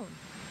its own.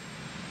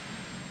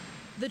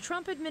 The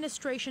Trump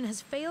administration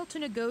has failed to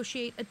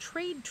negotiate a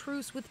trade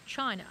truce with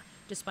China,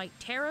 despite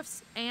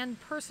tariffs and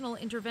personal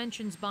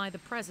interventions by the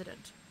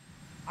president.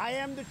 I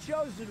am the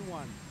chosen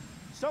one.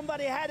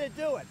 Somebody had to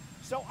do it.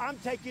 So I'm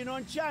taking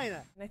on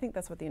China. And I think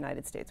that's what the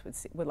United States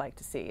would like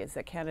to see, is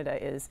that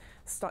Canada is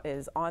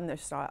on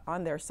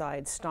their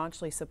side,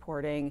 staunchly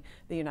supporting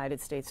the United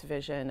States'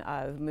 vision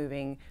of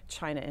moving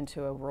China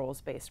into a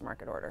rules-based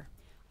market order.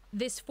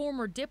 This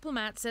former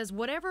diplomat says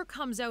whatever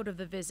comes out of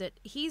the visit,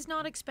 he's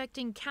not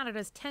expecting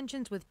Canada's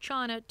tensions with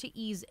China to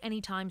ease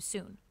anytime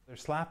soon. They're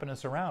slapping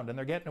us around and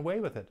they're getting away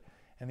with it.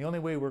 And the only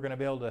way we're going to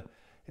be able to,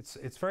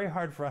 it's very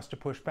hard for us to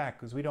push back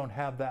because we don't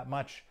have that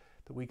much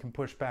that we can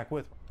push back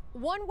with.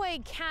 One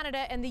way Canada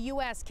and the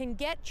U.S. can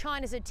get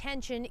China's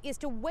attention is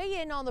to weigh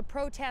in on the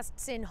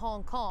protests in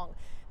Hong Kong.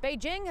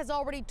 Beijing has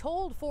already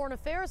told Foreign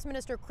Affairs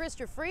Minister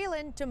Chrystia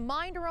Freeland to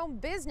mind her own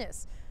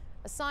business,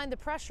 a sign the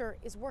pressure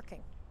is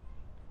working.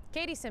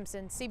 Katie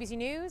Simpson, CBC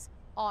News,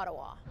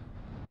 Ottawa.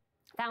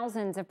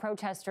 Thousands of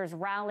protesters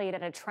rallied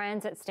at a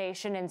transit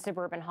station in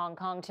suburban Hong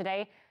Kong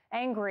today.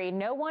 Angry,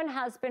 no one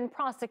has been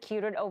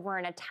prosecuted over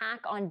an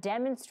attack on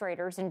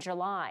demonstrators in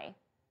July.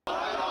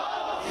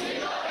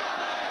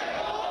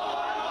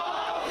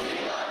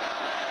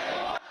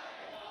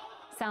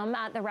 Some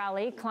at the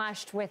rally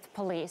clashed with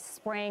police,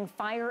 spraying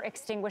fire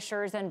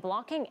extinguishers and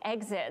blocking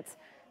exits.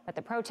 But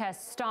the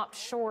protests stopped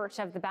short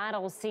of the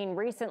battles seen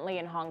recently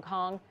in Hong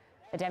Kong.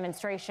 The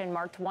demonstration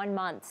marked 1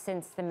 month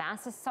since the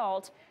mass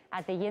assault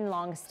at the Yin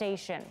Long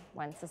station,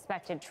 when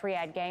suspected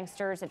triad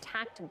gangsters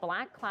attacked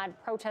black-clad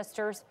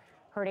protesters,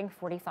 hurting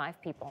 45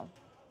 people.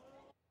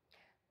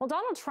 Well,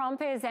 Donald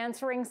Trump is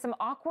answering some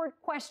awkward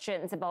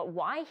questions about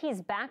why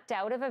he's backed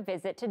out of a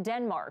visit to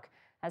Denmark.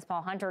 As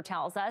Paul Hunter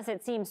tells us,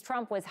 it seems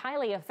Trump was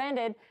highly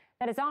offended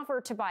that his offer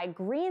to buy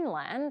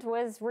Greenland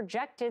was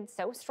rejected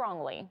so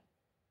strongly.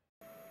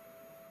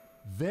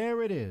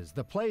 There it is,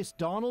 the place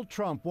Donald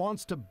Trump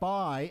wants to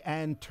buy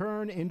and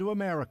turn into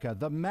America,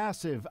 the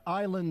massive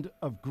island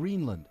of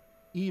Greenland,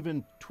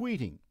 even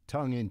tweeting,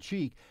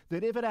 tongue-in-cheek,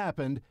 that if it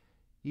happened,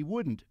 he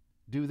wouldn't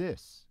do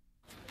this.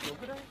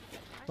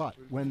 But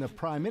when the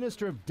Prime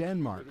Minister of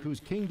Denmark, whose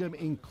kingdom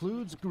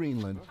includes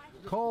Greenland,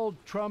 called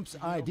Trump's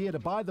idea to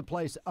buy the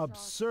place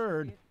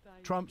absurd,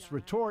 Trump's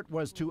retort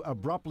was to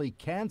abruptly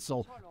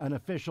cancel an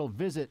official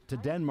visit to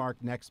Denmark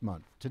next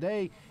month.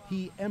 Today,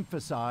 he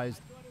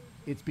emphasized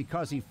it's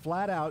because he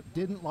flat out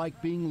didn't like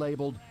being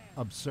labeled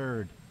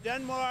absurd.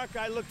 Denmark,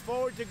 I looked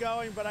forward to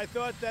going, but I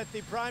thought that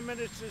the Prime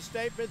Minister's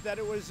statement that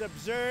it was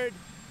absurd,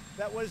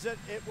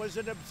 it was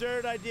an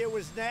absurd idea,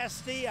 was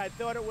nasty. I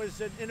thought it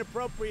was an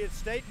inappropriate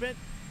statement.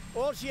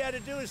 All she had to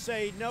do is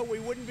say, no, we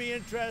wouldn't be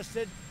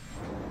interested.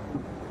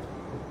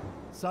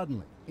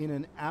 Suddenly, in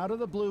an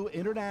out-of-the-blue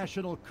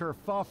international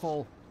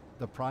kerfuffle,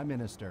 the Prime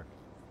Minister.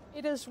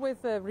 It is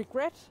with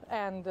regret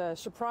and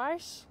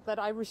surprise that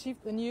I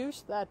received the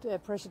news that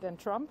President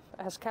Trump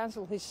has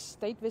canceled his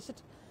state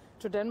visit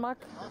to Denmark.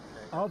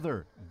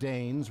 Other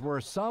Danes were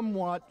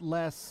somewhat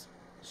less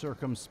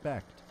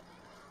circumspect.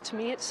 To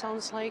me, it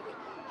sounds like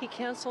he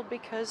canceled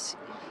because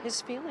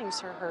his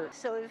feelings are hurt.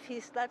 So if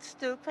he's that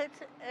stupid,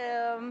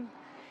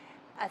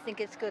 I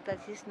think it's good that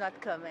he's not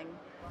coming.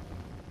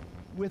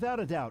 Without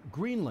a doubt,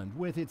 Greenland,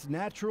 with its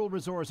natural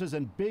resources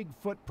and big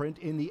footprint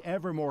in the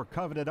ever more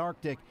coveted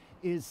Arctic,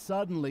 is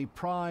suddenly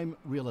prime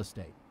real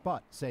estate.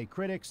 But, say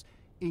critics,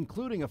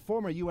 including a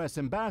former U.S.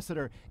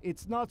 ambassador,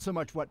 it's not so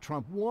much what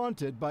Trump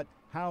wanted, but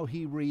how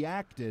he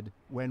reacted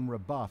when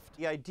rebuffed.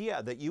 The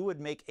idea that you would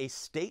make a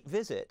state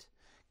visit,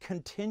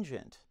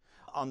 contingent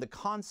on the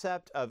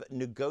concept of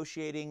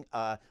negotiating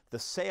the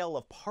sale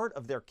of part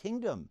of their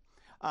kingdom.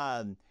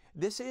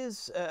 This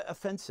is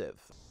offensive.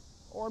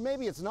 Or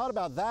maybe it's not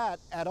about that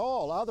at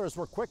all. Others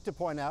were quick to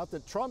point out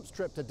that Trump's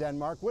trip to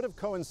Denmark would have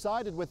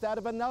coincided with that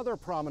of another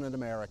prominent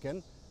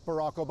American,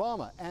 Barack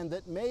Obama, and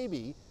that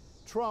maybe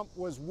Trump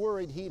was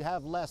worried he'd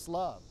have less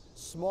love,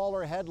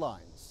 smaller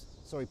headlines,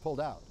 so he pulled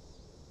out.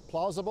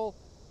 Plausible?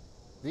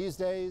 These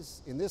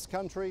days, in this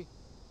country,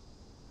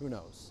 who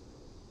knows?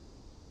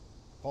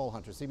 Paul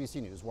Hunter,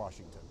 CBC News,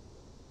 Washington.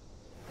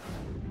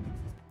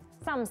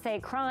 Some say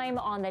crime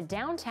on the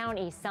downtown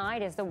east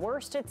side is the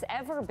worst it's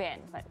ever been.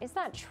 But is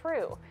that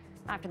true?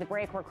 After the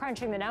break, we're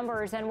crunching the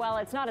numbers, and well,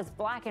 it's not as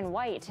black and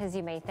white as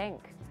you may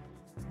think.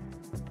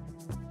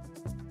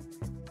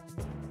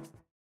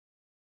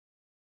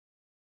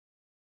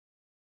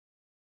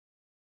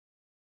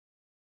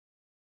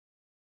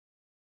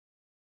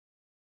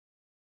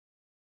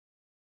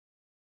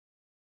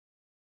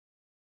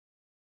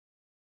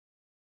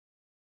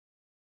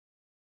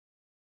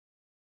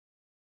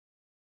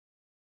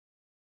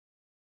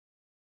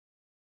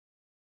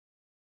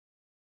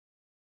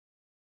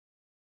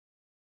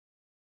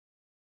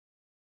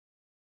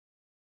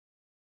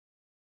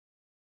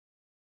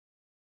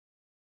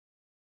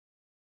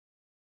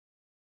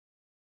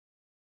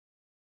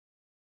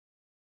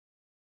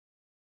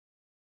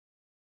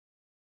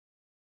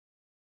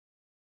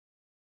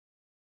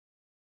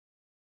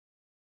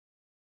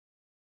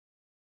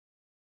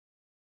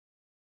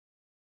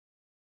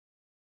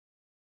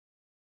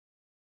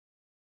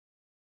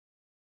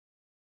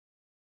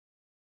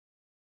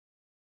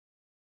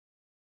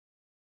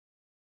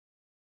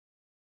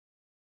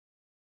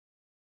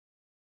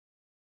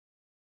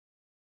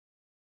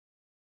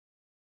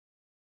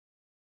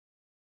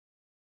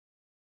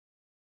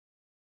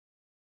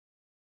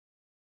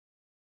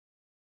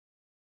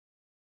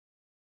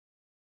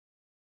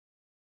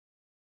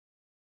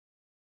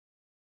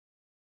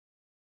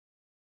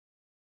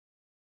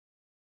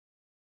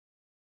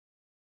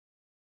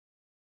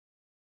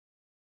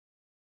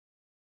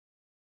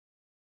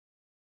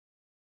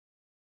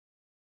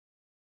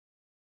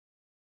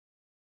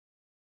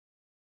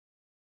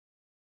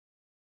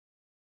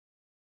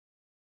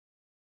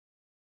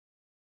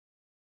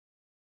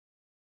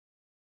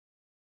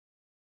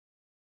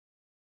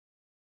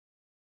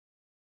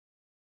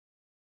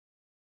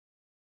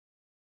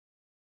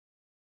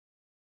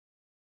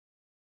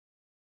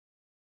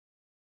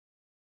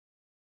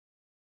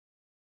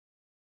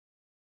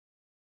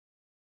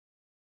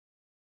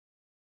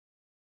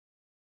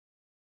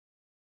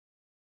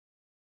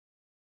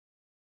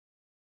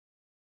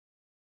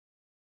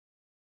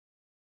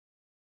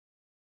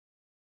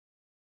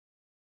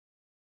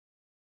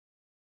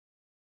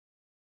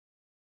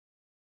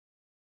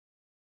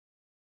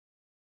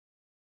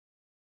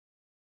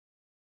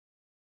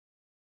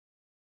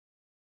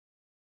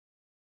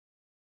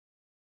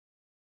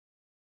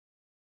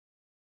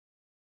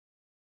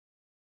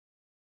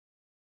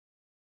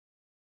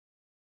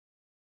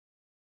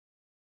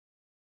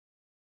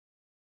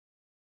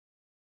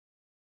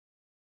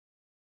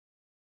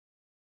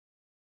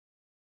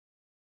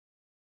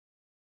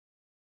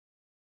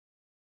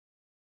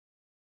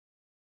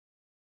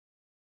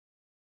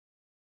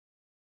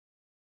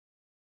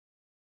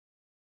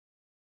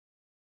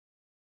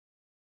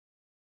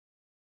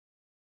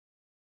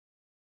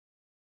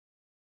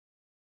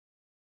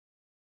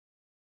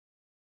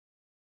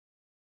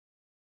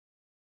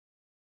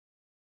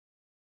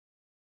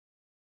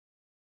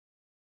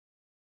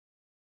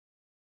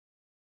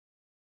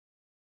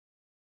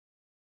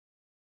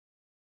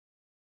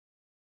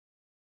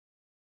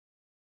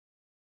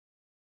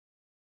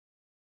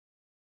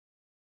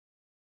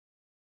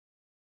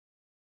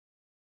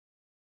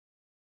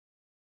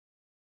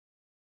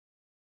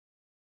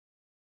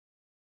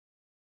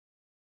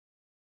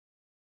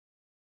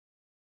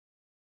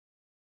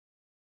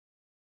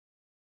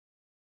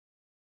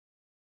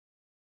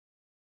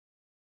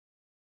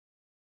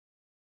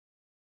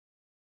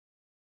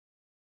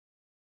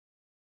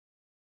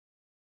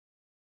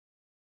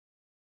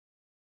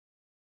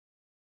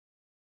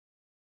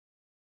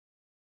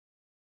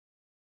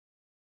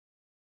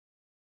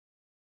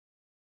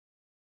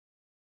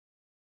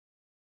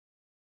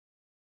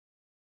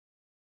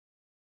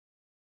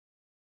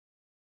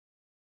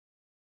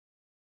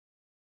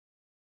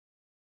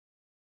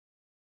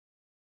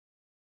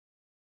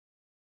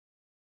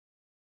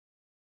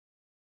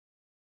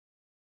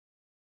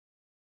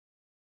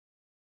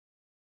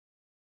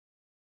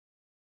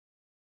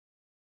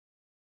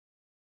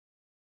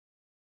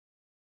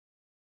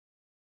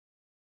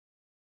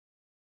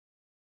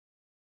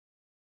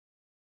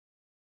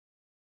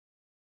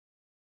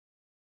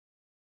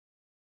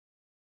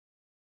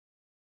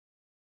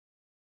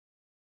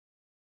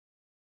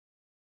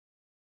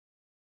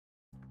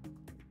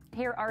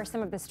 Here are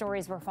some of the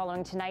stories we're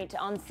following tonight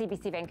on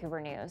CBC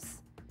Vancouver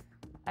News.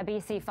 A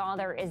BC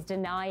father is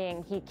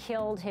denying he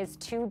killed his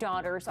two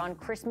daughters on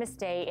Christmas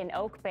Day in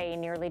Oak Bay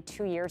nearly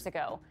 2 years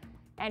ago.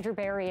 Andrew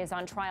Barry is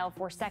on trial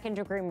for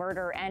second-degree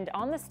murder, and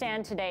on the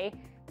stand today,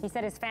 He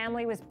said his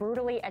family was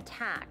brutally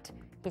attacked.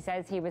 He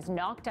says he was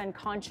knocked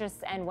unconscious,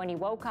 and when he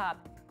woke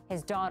up,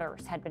 his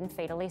daughters had been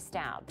fatally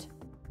stabbed.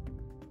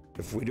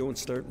 If we don't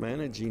start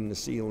managing the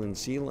seal and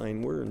sea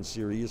lion, we're in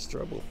serious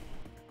trouble.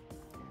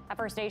 A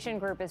First Nation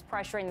group is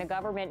pressuring the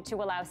government to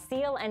allow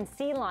seal and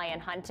sea lion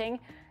hunting.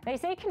 They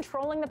say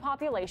controlling the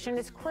population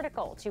is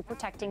critical to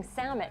protecting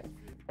salmon.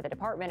 But the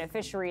Department of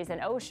Fisheries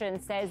and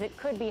Oceans says it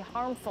could be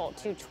harmful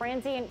to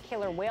transient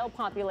killer whale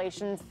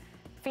populations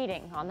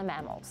feeding on the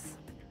mammals.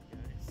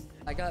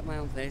 I got my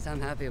own place.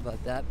 I'm happy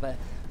about that. But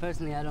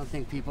personally, I don't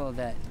think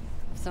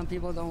some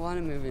people don't want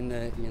to move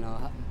into,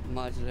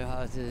 modular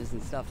houses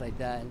and stuff like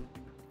that.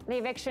 The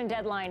eviction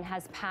deadline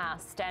has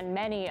passed, and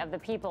many of the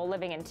people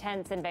living in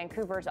tents in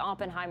Vancouver's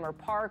Oppenheimer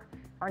Park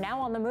are now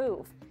on the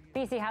move.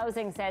 BC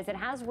Housing says it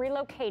has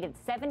relocated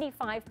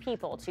 75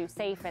 people to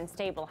safe and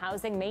stable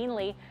housing,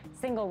 mainly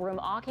single-room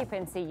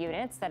occupancy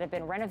units that have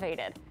been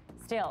renovated.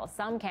 Still,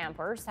 some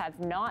campers have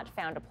not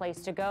found a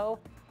place to go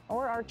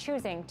or are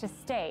choosing to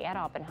stay at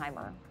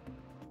Oppenheimer.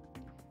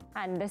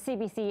 And the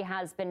CBC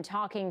has been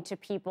talking to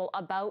people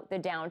about the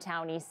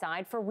downtown east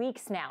side for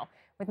weeks now,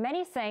 with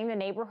many saying the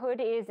neighborhood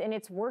is in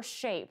its worst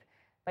shape.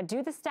 But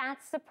do the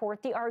stats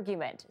support the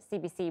argument?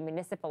 CBC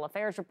Municipal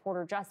Affairs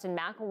reporter Justin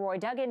McElroy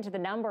dug into the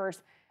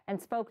numbers and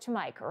spoke to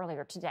Mike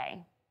earlier today.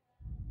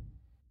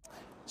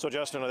 So,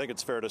 Justin, I think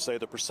it's fair to say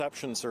the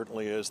perception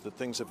certainly is that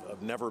things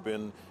have never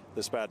been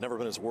this bad, never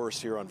been as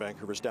worse here on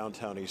Vancouver's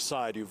downtown east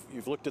side.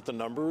 You've looked at the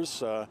numbers,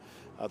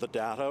 the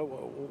data.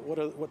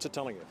 What's it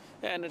telling you?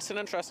 And it's an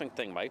interesting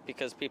thing, Mike,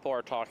 because people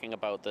are talking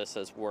about this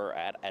as we're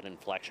at an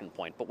inflection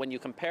point. But when you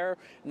compare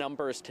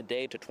numbers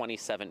today to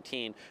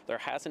 2017, there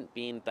hasn't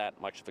been that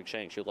much of a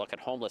change. You look at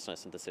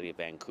homelessness in the city of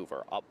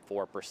Vancouver, up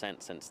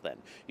 4% since then.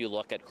 You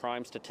look at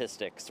crime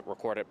statistics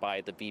recorded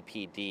by the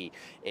VPD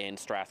in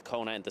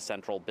Strathcona and the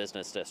Central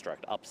Business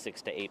District, up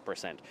 6 to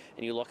 8%. And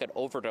you look at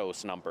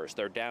overdose numbers,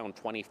 they're down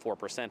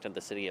 24% in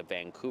the city of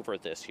Vancouver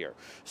this year.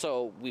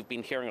 So we've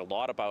been hearing a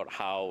lot about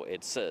how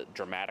it's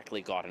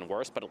dramatically gotten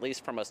worse, but at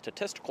least from a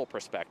statistical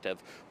perspective,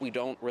 we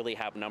don't really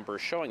have numbers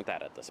showing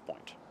that at this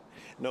point.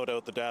 No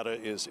doubt the data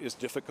is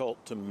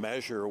difficult to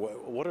measure.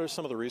 What are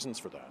some of the reasons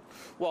for that?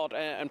 Well,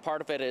 and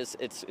part of it is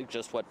it's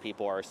just what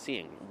people are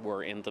seeing.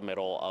 We're in the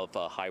middle of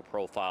a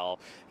high-profile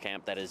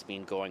camp that has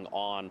been going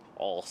on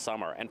all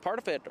summer. And part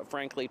of it,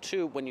 frankly,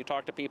 too, when you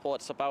talk to people,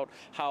 it's about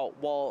how,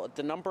 while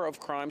the number of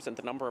crimes and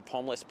the number of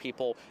homeless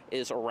people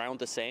is around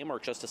the same or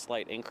just a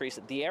slight increase,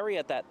 the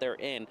area that they're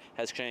in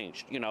has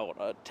changed.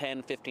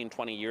 10, 15,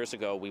 20 years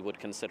ago, we would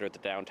consider the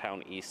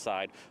downtown east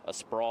side a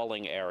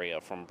sprawling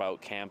area from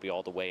about Cambie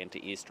all the way into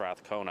East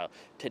Strathcona.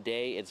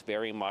 Today, it's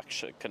very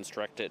much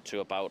constricted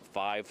to about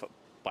 5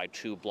 by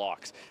 2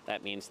 blocks.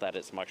 That means that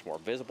it's much more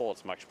visible,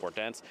 it's much more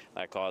dense.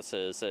 That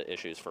causes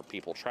issues for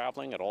people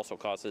traveling. It also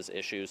causes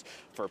issues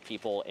for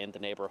people in the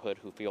neighborhood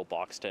who feel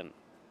boxed in.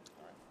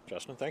 All right.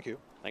 Justin, thank you.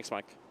 Thanks,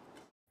 Mike.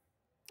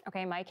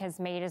 Okay, Mike has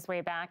made his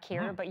way back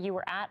here, but you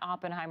were at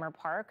Oppenheimer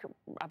Park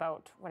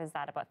about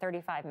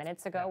 35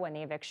 minutes ago when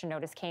the eviction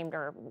notice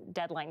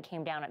deadline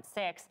came down at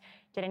 6.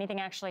 Did anything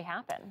actually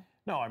happen?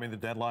 No, I mean, the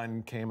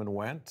deadline came and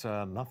went.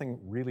 Nothing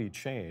really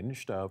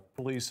changed.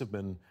 Police have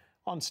been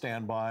on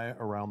standby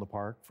around the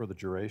park for the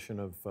duration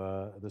of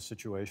the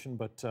situation.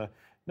 But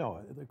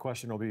no, the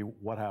question will be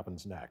what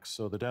happens next.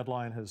 So the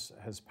deadline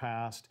has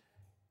passed.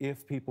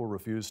 If people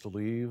refuse to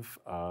leave,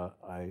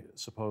 I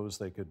suppose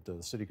the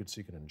city could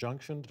seek an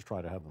injunction to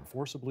try to have them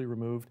forcibly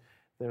removed.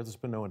 There's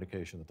been no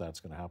indication that that's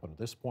going to happen at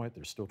this point.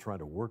 They're still trying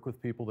to work with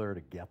people there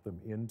to get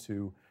them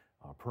into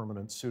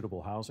permanent,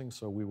 suitable housing.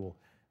 So we will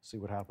see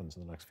what happens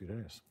in the next few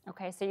days.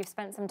 Okay, so you've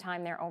spent some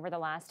time there over the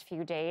last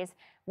few days.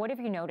 What have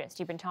you noticed?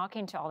 You've been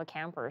talking to all the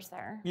campers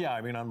there. Yeah, I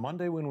mean, on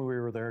Monday when we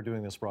were there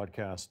doing this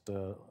broadcast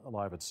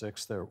live at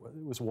 6, it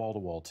was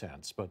wall-to-wall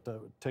tents. But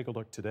take a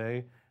look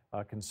today,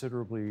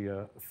 considerably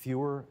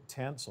fewer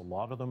tents. A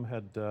lot of them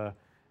had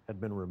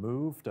been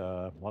removed.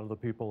 A lot of the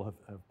people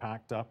have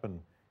packed up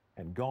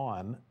and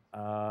gone.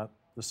 The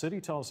city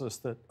tells us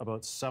that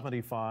about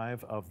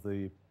 75 of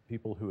the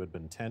people who had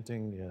been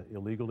tenting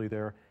illegally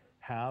there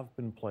have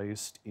been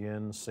placed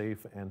in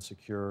safe and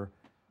secure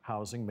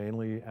housing,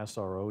 mainly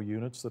SRO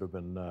units that have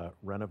been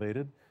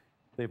renovated.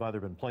 They've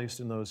either been placed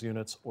in those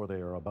units or they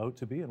are about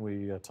to be, and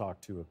we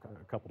talked to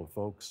a couple of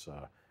folks.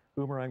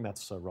 Boomerang,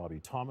 that's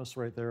Robbie Thomas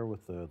right there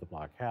with the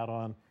black hat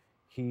on.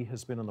 He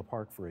has been in the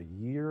park for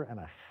 1.5 years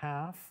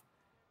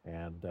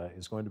and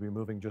is going to be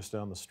moving just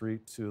down the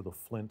street to the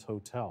Flint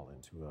Hotel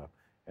into a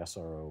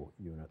SRO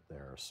unit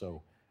there.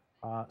 So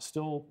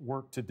still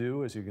work to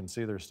do. As you can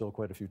see, there's still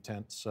quite a few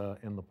tents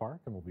in the park,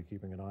 and we'll be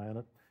keeping an eye on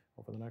it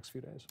over the next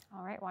few days.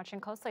 All right, watching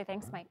closely.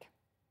 Thanks, Mike.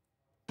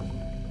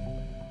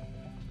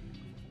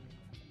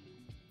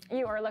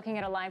 You are looking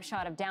at a live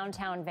shot of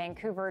downtown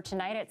Vancouver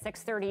tonight at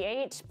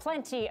 6:38.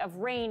 Plenty of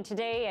rain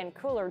today and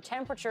cooler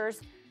temperatures,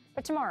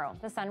 but tomorrow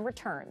the sun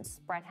returns.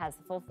 Brett has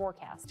the full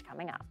forecast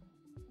coming up.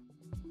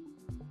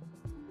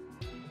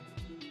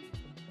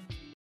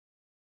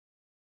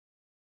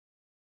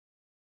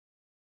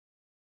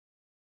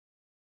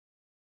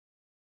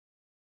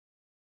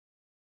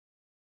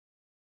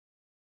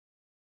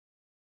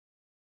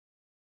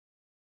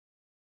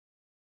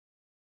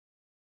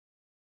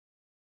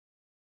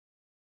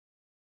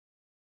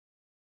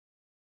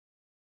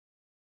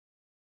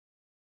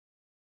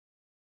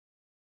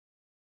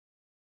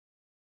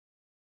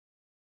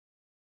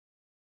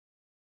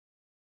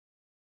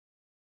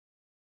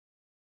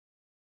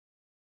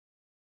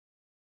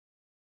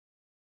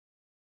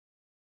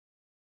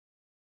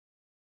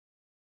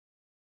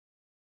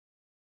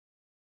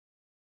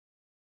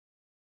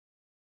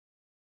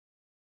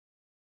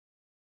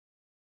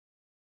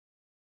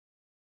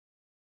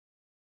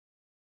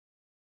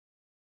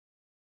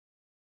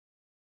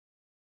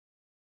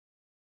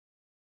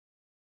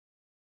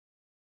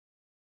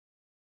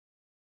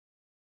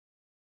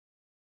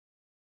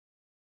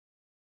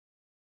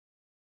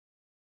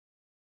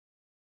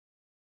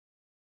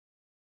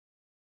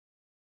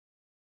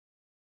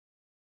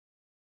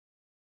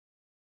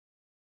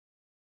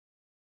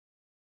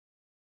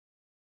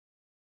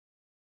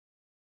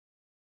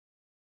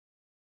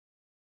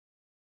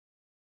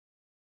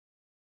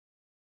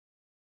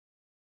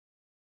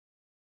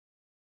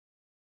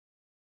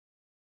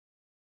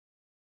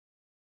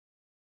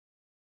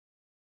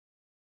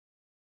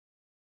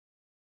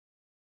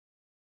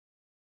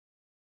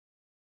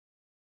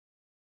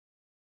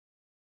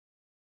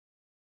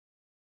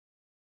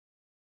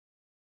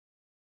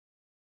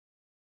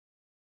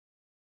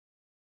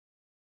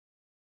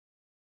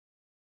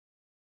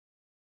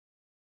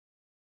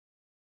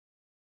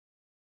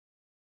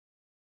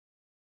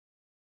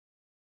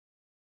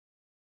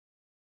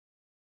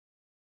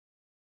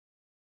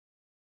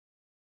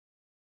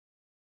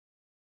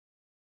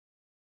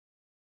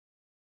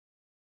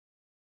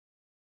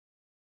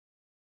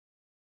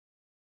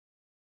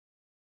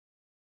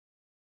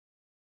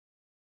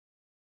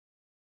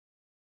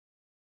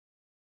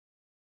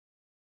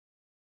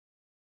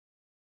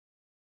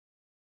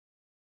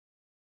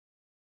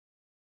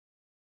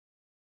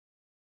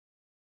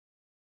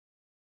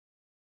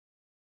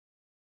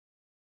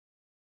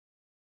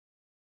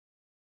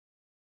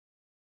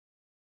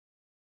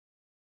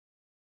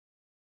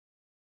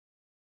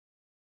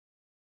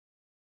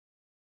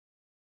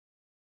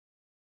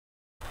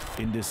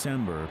 In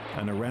December,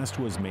 an arrest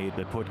was made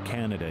that put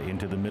Canada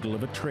into the middle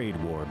of a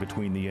trade war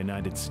between the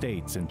United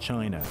States and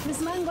China.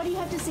 Ms. Munn, what do you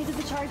have to say to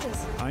the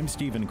charges? I'm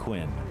Stephen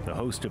Quinn, the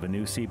host of a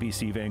new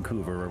CBC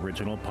Vancouver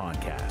original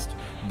podcast.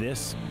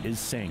 This is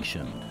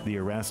Sanctioned, the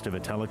arrest of a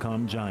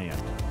telecom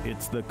giant.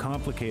 It's the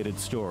complicated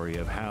story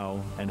of how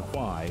and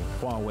why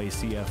Huawei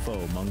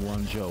CFO Meng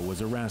Wanzhou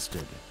was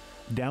arrested.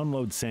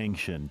 Download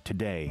Sanctioned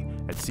today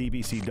at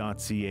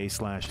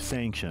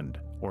cbc.ca/sanctioned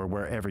or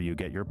wherever you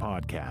get your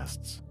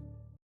podcasts.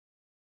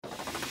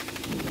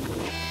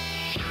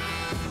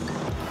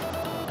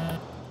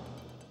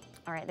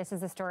 All right, this is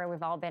the story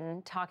we've all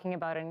been talking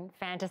about and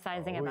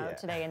fantasizing about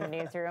today in the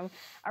newsroom.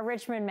 A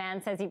Richmond man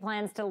says he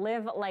plans to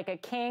live like a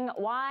king.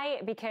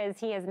 Why? Because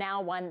he has now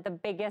won the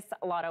biggest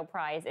lotto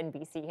prize in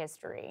BC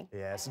history.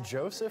 Yes,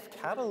 Joseph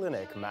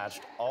Catalinic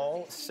matched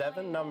all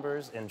 7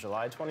 numbers in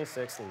July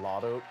 26th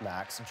Lotto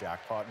Max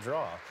jackpot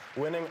draw,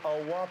 winning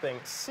a whopping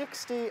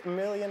 $60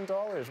 million.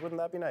 Wouldn't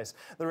that be nice?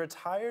 The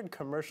retired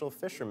commercial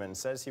fisherman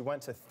says he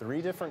went to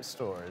 3 different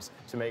stores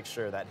to make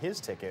sure that his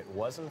ticket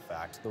was in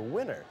fact the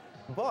winner.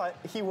 But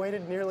he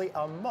waited nearly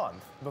a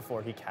month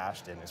before he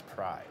cashed in his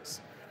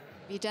prize.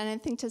 Have you done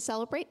anything to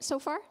celebrate so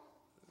far?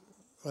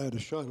 I had a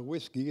shot of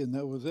whiskey and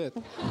that was it.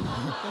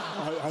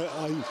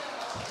 I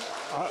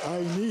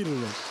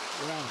needed it.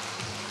 Yeah.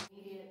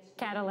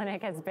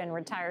 Catalinic has been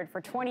retired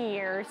for 20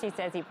 years. He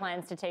says he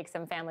plans to take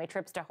some family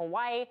trips to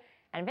Hawaii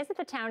and visit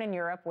the town in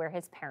Europe where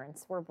his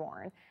parents were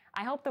born.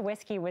 I hope the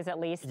whiskey was at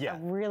least a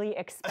really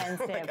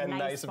expensive, like a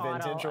nice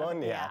vintage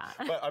one, yeah.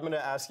 But I'm going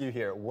to ask you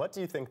here, what do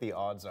you think the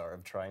odds are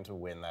of trying to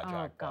win that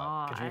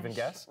jackpot? Could you even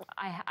guess?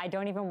 I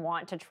don't even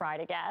want to try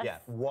to guess. Yeah,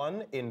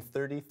 1 in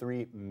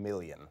 33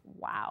 million.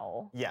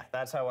 Wow. Yeah,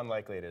 that's how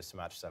unlikely it is to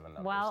match 7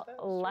 numbers. Well,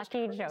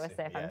 lucky Joseph.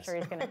 Yes. I'm sure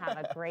he's going to have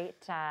a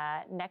great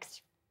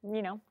next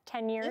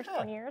 10 years,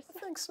 20 years? I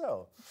think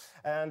so.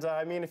 And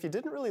I mean, if you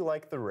didn't really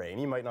like the rain,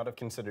 you might not have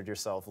considered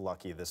yourself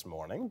lucky this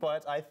morning.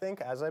 But I think,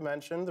 as I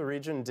mentioned, the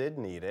region did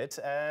need it.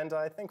 And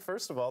I think,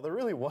 first of all, there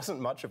really wasn't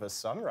much of a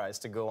sunrise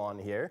to go on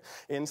here.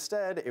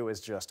 Instead, it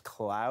was just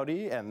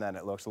cloudy, and then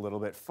it looked a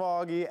little bit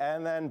foggy,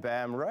 and then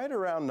bam, right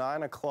around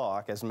 9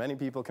 o'clock, as many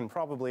people can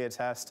probably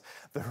attest,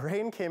 the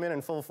rain came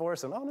in full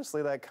force, and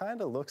honestly, that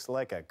kind of looks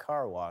like a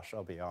car wash,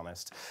 I'll be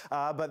honest.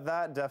 But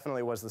that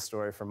definitely was the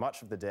story for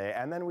much of the day,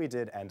 and then we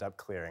did end up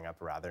clearing up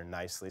rather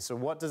nicely. So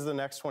what does the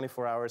next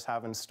 24 hours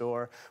have in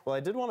store? Well,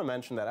 I did want to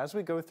mention that as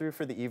we go through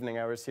for the evening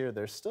hours here,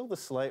 there's still the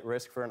slight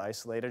risk for an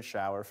isolated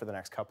shower for the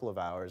next couple of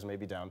hours,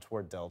 maybe down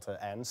toward Delta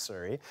and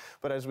Surrey.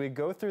 But as we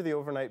go through the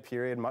overnight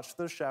period, much of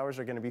those showers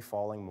are going to be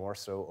falling more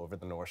so over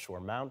the North Shore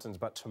Mountains.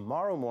 But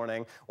tomorrow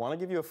morning, I want to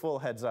give you a full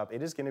heads up.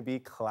 It is going to be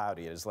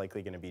cloudy. It is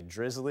likely going to be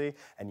drizzly,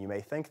 and you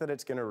may think that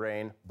it's going to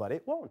rain, but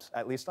it won't.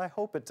 At least I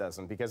hope it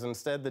doesn't, because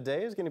instead the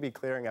day is going to be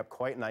clearing up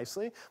quite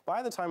nicely.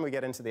 By the time we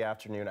get into the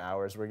afternoon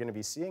hours, we're going to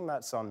be seeing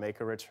that sun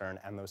make a return,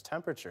 and those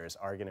temperatures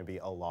are going to be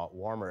a lot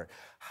warmer.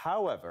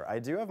 However, I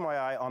do have my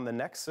eye on the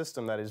next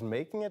system that is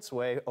making its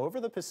way over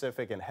the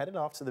Pacific and headed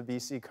off to the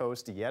BC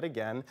coast yet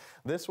again.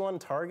 This one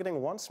targeting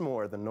once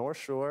more the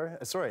North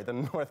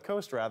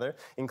Coast,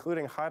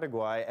 including Haida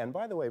Gwaii. And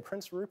by the way,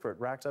 Prince Rupert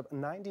racked up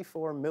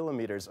 94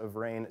 millimeters of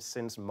rain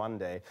since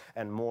Monday,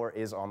 and more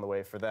is on the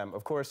way for them.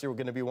 Of course, you're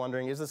going to be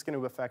wondering, is this going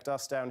to affect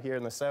us down here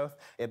in the south?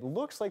 It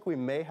looks like we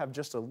may have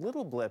just a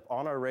little blip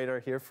on our radar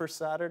here for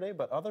Saturday,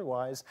 but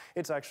otherwise,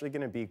 it's actually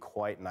going to be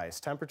quite nice.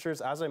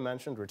 Temperatures, as I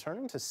mentioned,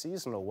 returning to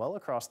seasonal well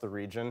across the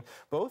region,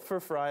 both for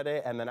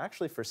Friday and then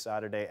actually for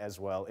Saturday as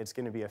well. It's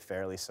going to be a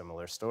fairly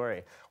similar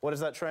story. What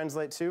does that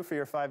translate to for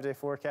your 5-day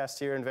forecast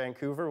here in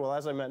Vancouver? Well,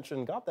 as I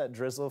mentioned, got that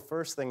drizzle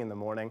first thing in the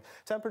morning.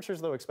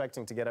 Temperatures, though,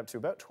 expecting to get up to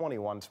about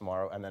 21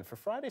 tomorrow. And then for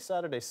Friday,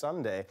 Saturday,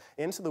 Sunday,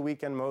 into the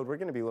weekend mode, we're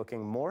going to be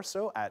looking more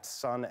so at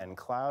sun and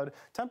cloud.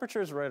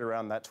 Temperatures right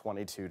around that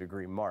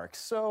 22-degree mark.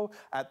 So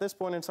at this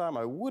point in time,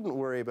 I wouldn't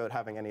worry about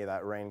having any of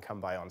that rain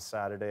come by on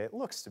Saturday. It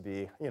looks to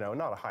be,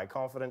 not a high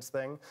confidence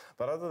thing.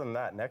 But other than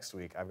that, next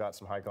week, I've got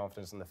some high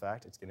confidence in the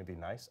fact it's going to be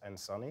nice and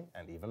sunny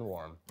and even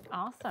warm.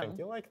 Awesome. I think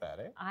you'll like that,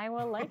 eh? I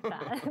will like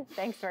that.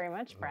 Thanks very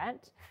much,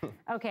 Brett.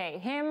 Okay,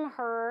 him,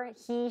 her,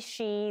 he,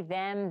 she,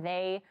 them,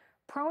 they.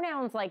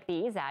 Pronouns like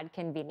these add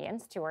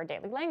convenience to our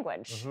daily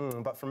language.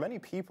 But for many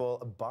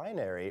people,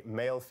 binary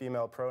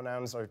male-female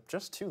pronouns are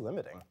just too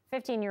limiting.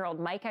 15-year-old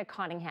Micah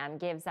Cottingham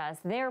gives us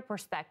their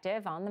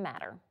perspective on the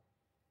matter.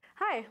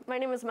 Hi, my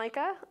name is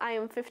Micah. I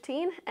am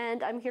 15,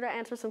 and I'm here to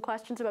answer some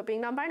questions about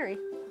being non-binary.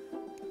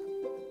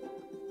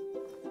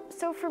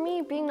 So for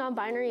me, being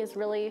non-binary is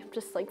really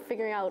just like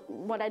figuring out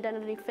what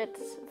identity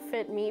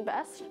fit me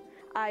best.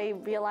 I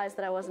realized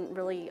that I wasn't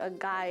really a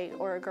guy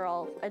or a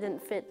girl. I didn't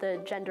fit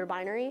the gender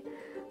binary,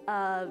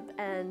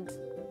 and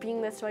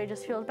being this way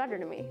just feels better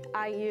to me.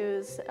 I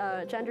use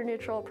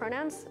gender-neutral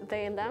pronouns,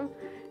 they and them,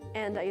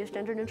 and I use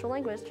gender-neutral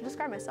language to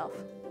describe myself.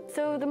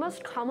 So the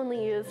most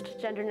commonly used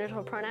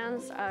gender-neutral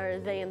pronouns are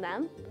they and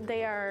them.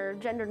 They are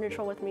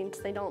gender-neutral, which means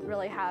they don't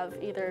really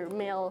have either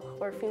male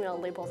or female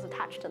labels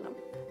attached to them.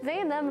 They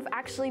and them have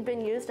actually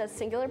been used as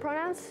singular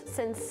pronouns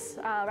since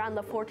around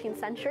the 14th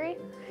century.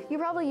 You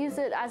probably use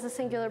it as a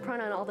singular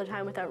pronoun all the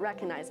time without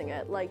recognizing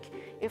it. Like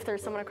if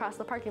there's someone across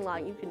the parking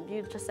lot, you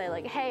just say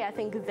like, hey, I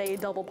think they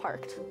double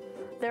parked.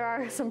 There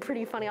are some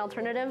pretty funny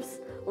alternatives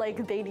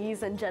like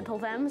they'dies and gentle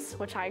thems,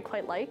 which I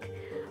quite like.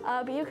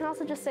 But you can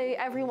also just say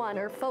everyone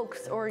or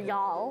folks or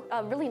y'all.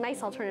 A really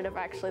nice alternative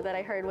actually that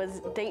I heard was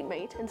date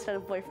mate instead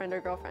of boyfriend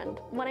or girlfriend.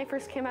 When I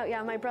first came out,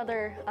 yeah, my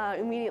brother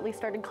immediately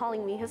started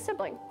calling me his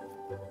sibling.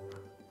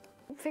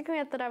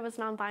 Figuring out that I was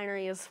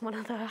non-binary is one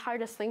of the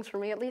hardest things for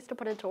me, at least to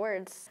put into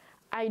words.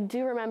 I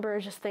do remember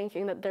just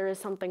thinking that there is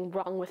something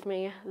wrong with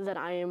me, that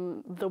I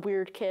am the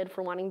weird kid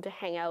for wanting to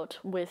hang out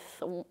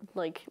with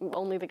like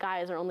only the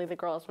guys or only the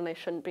girls when they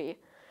shouldn't be.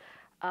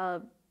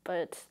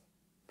 But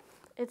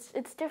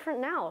it's different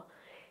now.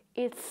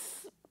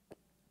 It's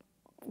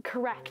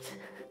correct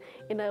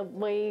in a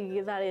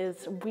way that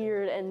is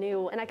weird and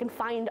new, and I can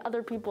find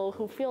other people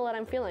who feel what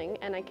I'm feeling,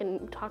 and I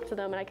can talk to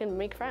them and I can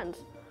make friends.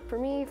 For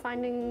me,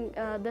 finding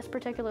this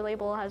particular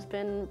label has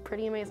been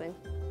pretty amazing.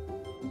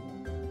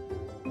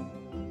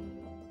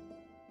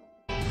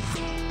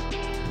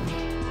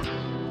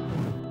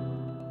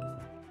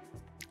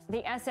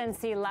 The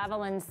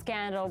SNC-Lavalin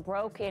scandal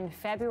broke in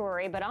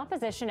February, but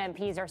opposition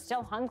MPs are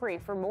still hungry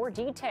for more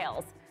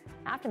details.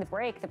 After the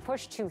break, the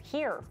push to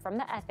hear from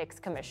the ethics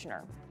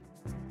commissioner.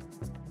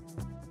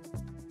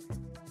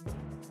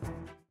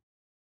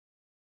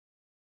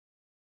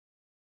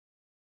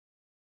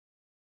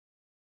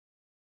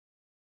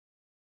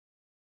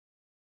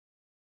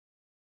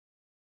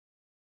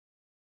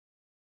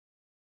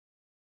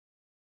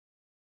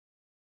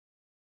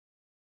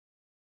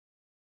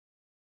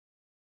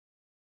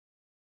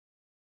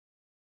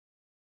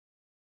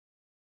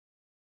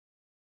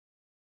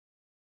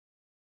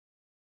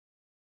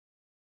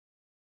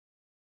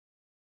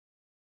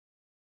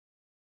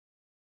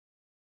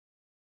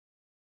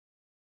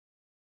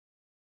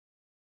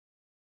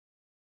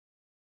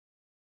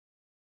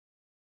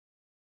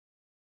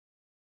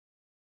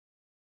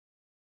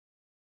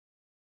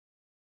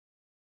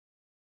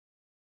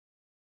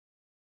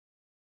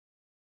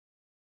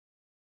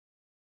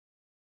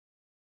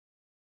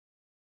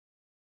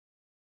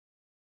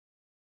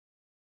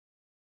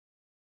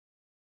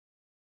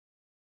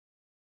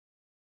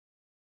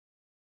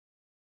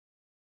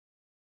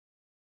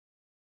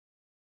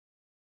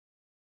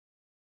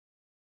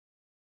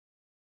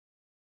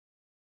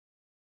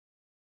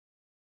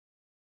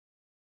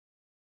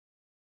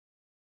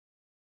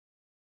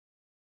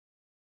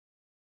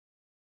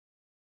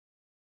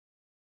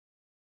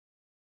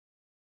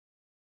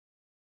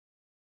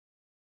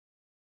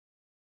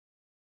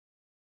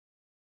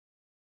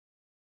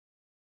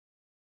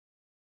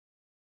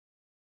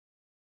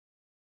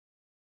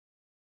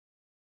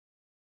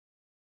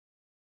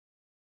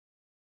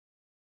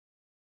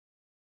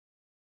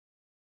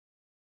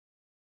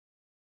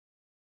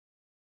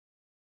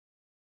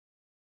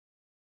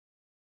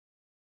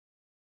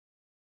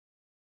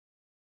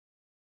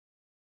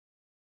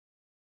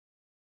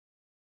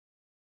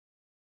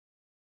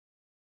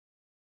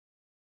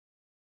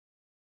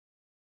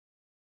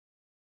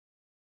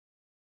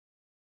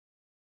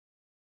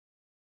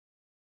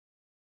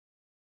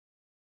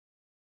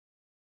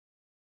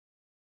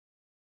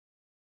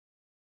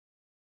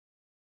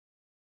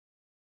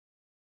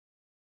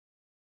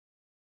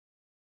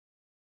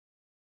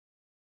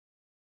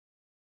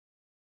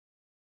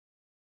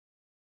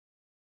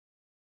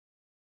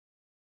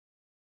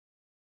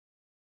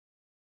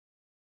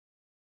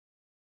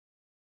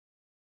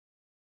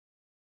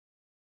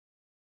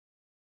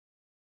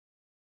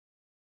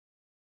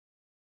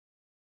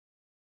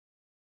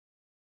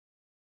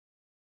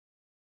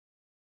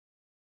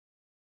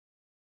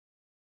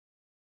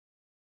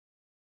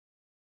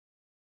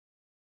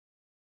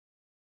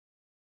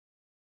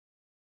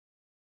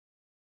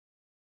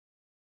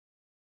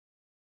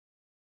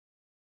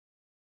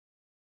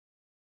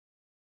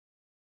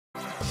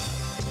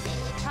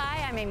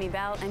 Hi, I'm Amy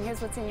Bell, and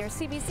here's what's in your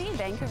CBC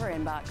Vancouver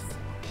inbox.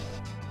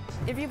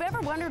 If you've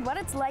ever wondered what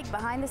it's like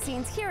behind the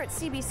scenes here at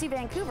CBC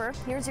Vancouver,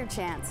 here's your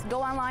chance.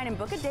 Go online and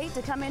book a date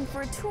to come in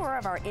for a tour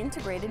of our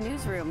integrated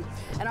newsroom.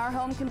 And our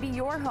home can be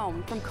your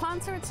home. From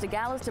concerts to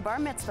galas to bar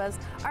mitzvahs,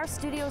 our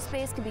studio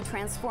space can be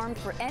transformed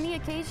for any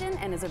occasion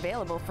and is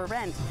available for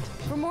rent.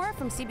 For more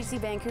from CBC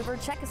Vancouver,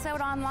 check us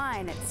out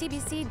online at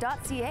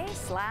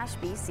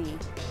cbc.ca/BC.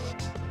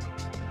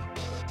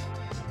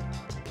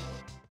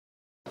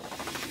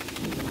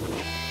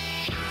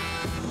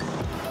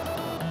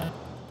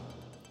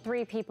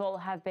 3 people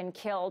have been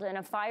killed in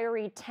a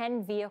fiery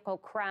 10-vehicle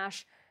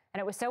crash, and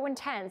it was so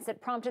intense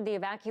it prompted the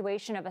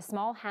evacuation of a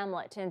small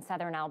hamlet in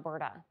southern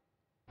Alberta.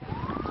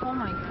 Oh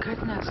my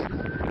goodness.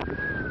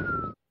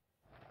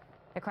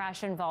 The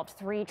crash involved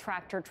 3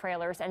 tractor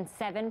trailers and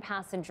 7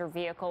 passenger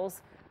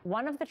vehicles.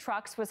 One of the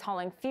trucks was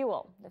hauling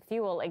fuel. The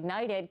fuel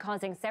ignited,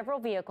 causing several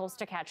vehicles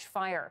to catch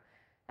fire.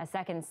 A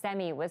second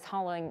semi was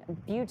hauling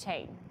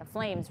butane. The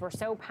flames were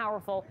so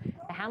powerful,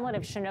 the hamlet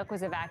of Chinook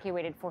was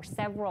evacuated for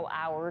several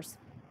hours.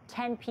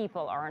 10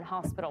 people are in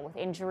hospital with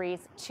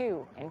injuries,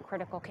 2 in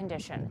critical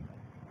condition.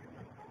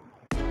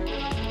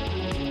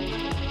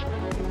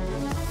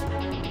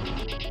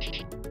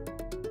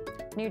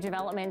 New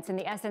developments in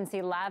the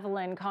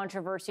SNC-Lavalin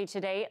controversy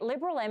today.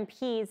 Liberal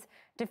MPs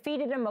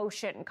defeated a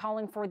motion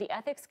calling for the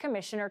ethics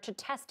commissioner to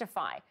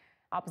testify.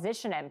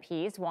 Opposition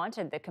MPs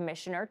wanted the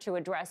commissioner to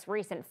address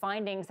recent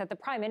findings that the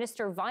prime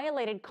minister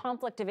violated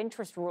conflict of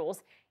interest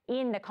rules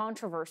in the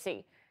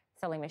controversy.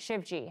 Salima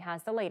Shivji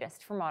has the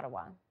latest from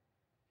Ottawa.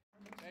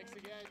 Thanks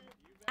again.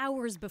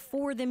 Hours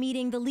before the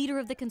meeting, the leader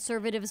of the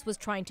Conservatives was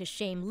trying to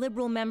shame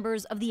Liberal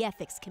members of the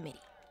Ethics Committee.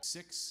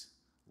 6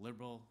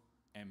 Liberal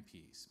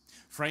MPs,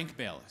 Frank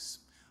Baylis,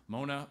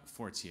 Mona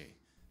Fortier,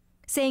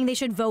 saying they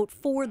should vote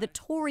for the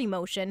Tory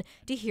motion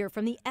to hear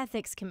from the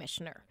Ethics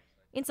Commissioner.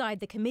 Inside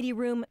the committee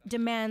room,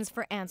 demands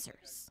for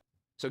answers.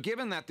 So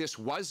given that this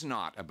was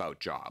not about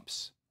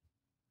jobs,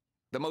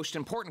 the most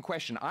important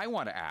question I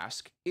want to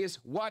ask is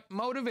what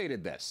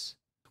motivated this?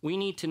 We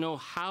need to know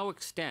how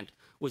extent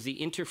was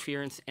the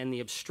interference and the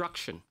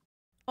obstruction.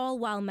 All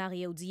while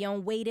Mario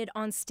Dion waited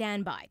on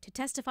standby to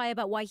testify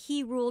about why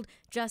he ruled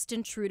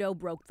Justin Trudeau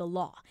broke the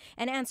law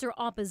and answer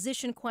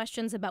opposition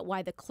questions about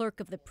why the clerk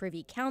of the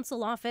Privy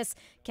Council office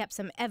kept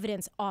some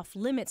evidence off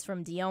limits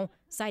from Dion,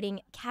 citing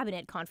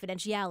cabinet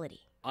confidentiality.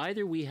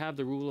 Either we have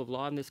the rule of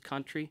law in this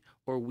country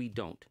or we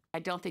don't. I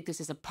don't think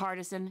this is a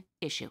partisan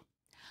issue.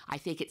 I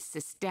think it's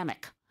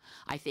systemic.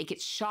 I think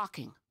it's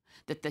shocking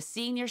that the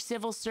senior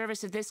civil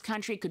service of this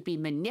country could be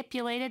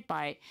manipulated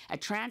by a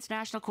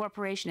transnational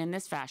corporation in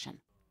this fashion.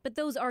 But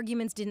those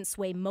arguments didn't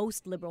sway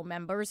most Liberal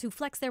members who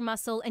flexed their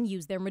muscle and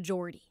used their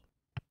majority.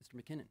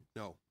 Mr. McKinnon?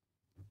 No.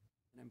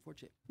 Madam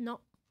Fortier? No.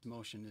 The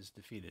motion is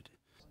defeated.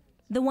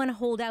 The one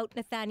holdout,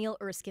 Nathaniel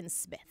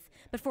Erskine-Smith,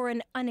 but for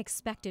an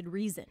unexpected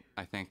reason.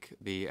 I think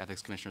the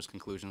Ethics Commissioner's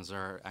conclusions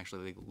are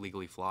actually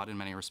legally flawed in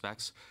many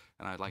respects,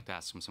 and I'd like to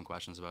ask him some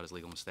questions about his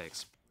legal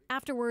mistakes.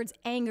 Afterwards,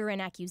 anger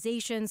and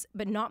accusations,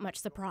 but not much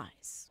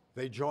surprise.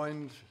 They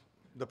joined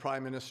the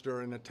Prime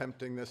Minister in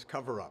attempting this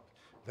cover-up.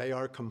 They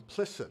are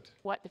complicit.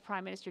 What the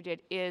Prime Minister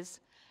did is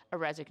a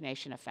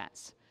resignation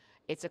offense.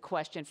 It's a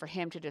question for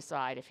him to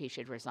decide if he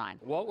should resign.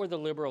 What were the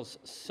Liberals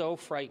so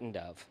frightened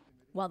of?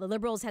 While the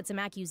Liberals had some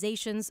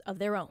accusations of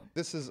their own.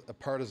 This is a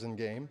partisan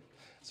game,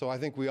 so I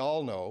think we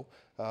all know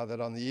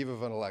that on the eve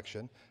of an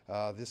election,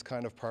 this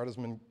kind of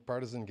partisan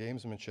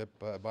gamesmanship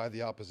by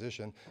the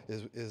opposition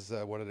is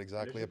what it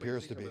exactly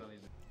appears to be.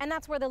 And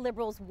that's where the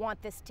Liberals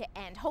want this to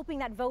end, hoping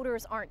that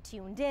voters aren't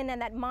tuned in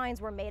and that minds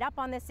were made up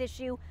on this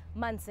issue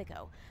months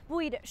ago.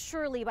 Buoyed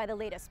surely by the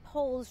latest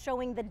polls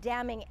showing the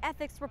damning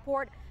ethics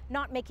report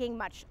not making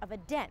much of a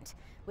dent,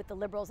 with the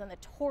Liberals and the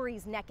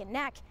Tories neck and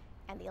neck,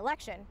 and the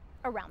election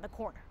around the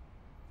corner.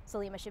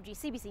 Salima Shivji,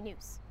 CBC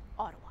News,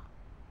 Ottawa.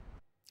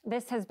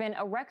 This has been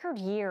a record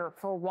year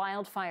for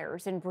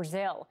wildfires in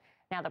Brazil.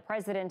 Now, the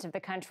president of the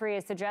country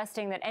is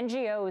suggesting that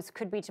NGOs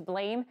could be to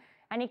blame,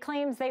 and he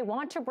claims they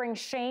want to bring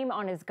shame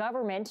on his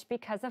government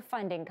because of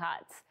funding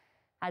cuts.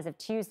 As of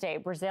Tuesday,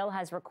 Brazil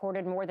has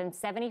recorded more than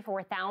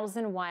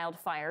 74,000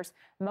 wildfires,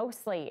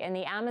 mostly in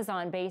the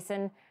Amazon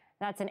basin.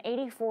 That's an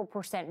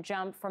 84%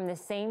 jump from the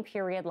same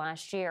period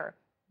last year.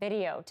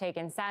 Video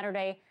taken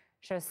Saturday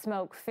shows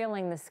smoke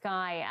filling the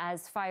sky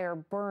as fire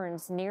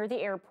burns near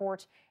the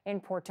airport in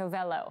Porto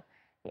Velho.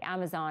 The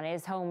Amazon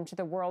is home to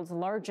the world's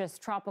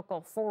largest tropical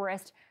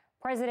forest.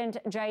 President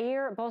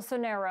Jair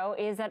Bolsonaro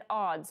is at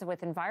odds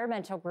with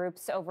environmental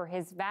groups over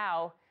his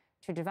vow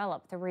to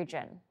develop the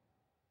region.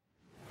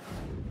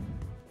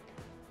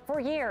 For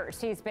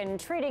years, he's been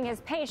treating his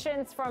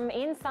patients from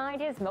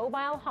inside his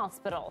mobile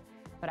hospital.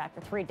 But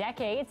after 3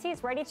 decades,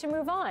 he's ready to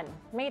move on.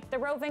 Meet the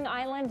roving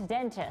island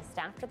dentist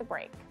after the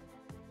break.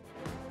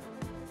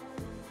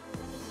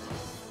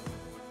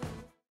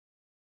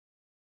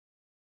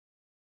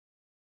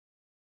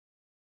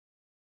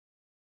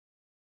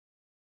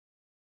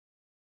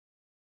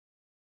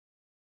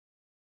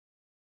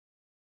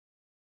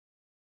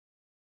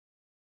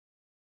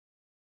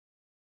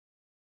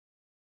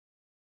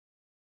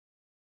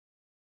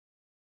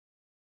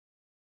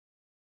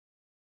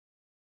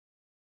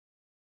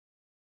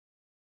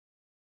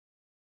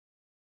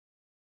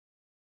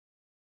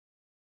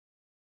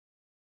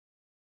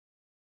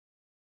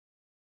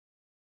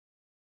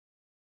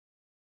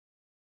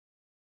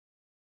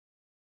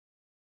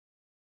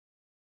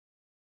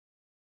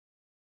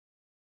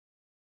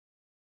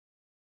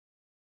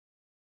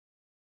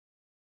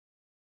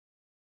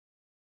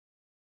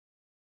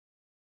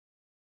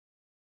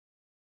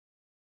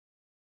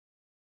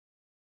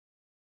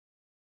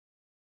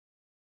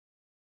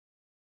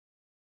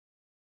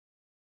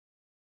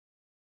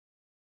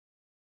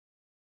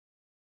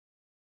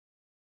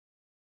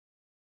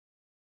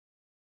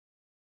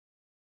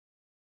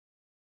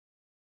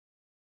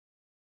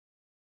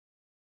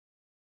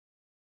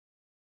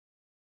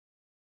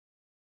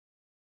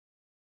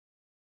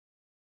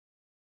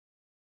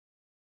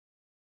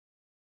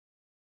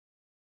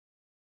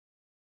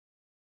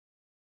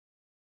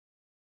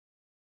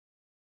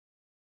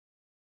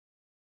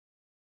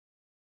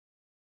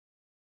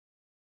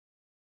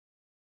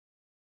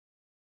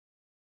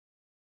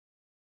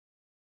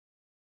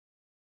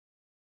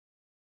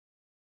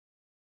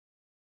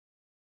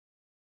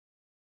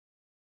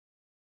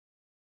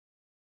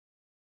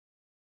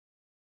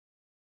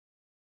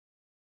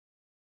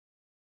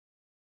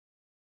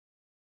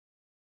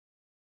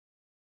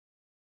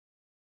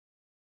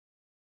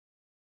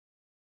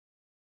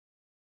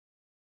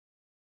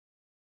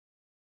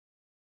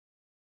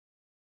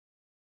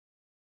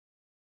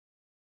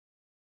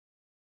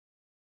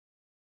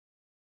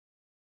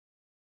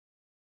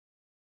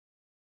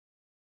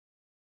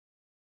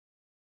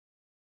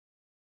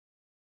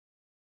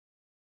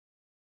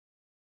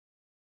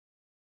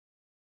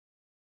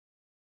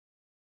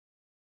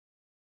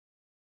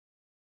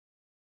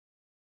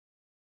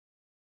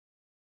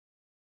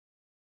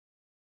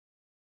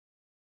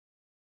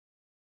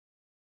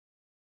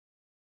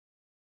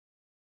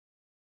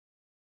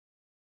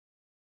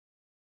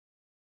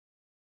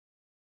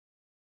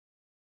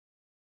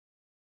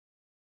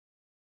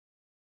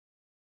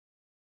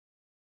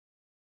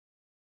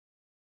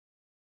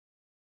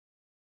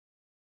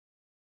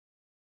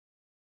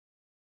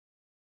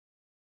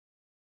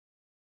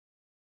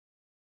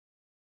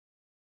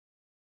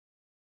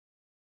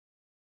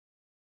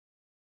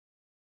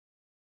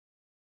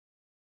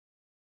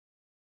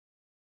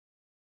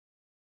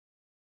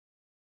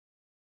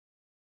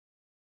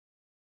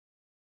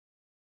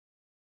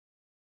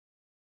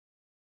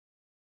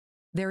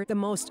 They're the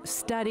most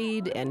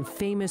studied and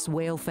famous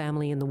whale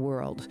family in the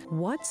world.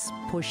 What's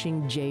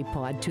pushing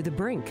J-Pod to the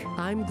brink?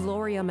 I'm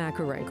Gloria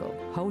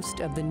Makarenko, host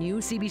of the new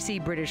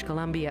CBC British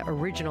Columbia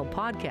original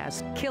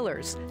podcast,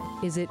 Killers.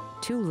 Is it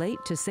too late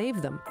to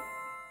save them?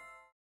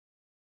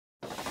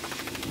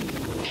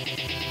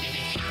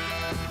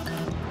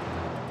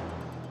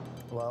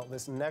 Well,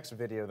 this next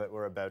video that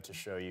we're about to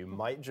show you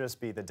might just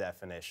be the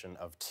definition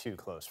of too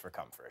close for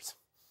comfort.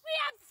 We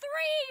have 3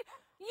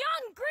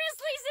 young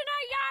grizzlies in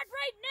our yard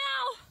right now.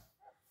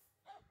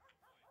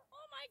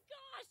 Oh my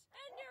gosh!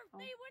 And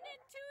they went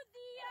into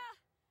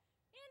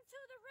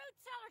the root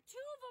cellar. 2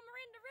 of them are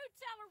in the root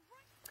cellar.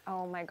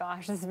 Oh my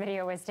gosh, this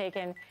video was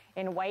taken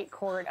in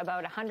Whitecourt,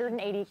 about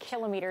 180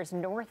 kilometers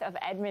north of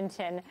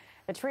Edmonton.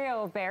 The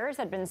trio of bears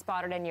had been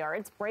spotted in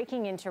yards,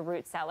 breaking into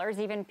root cellars,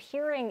 even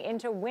peering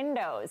into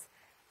windows.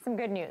 Some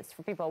good news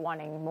for people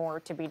wanting more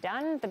to be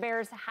done. The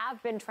bears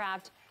have been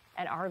trapped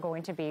and are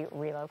going to be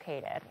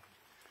relocated.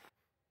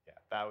 Yeah,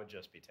 that would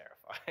just be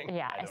terrifying.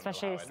 Yeah,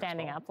 especially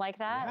standing up like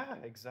that.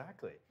 Yeah,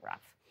 exactly.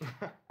 Rough.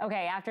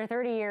 Okay, after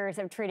 30 years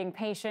of treating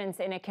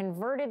patients in a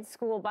converted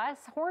school bus,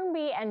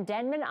 Hornby and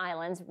Denman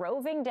Island's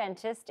roving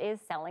dentist is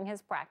selling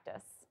his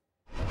practice.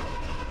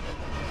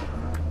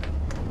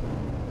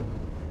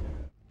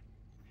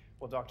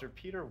 Well, Dr.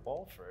 Peter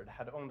Walford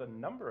had owned a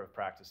number of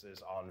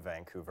practices on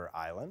Vancouver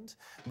Island,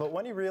 but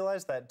when he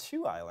realized that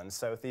 2 islands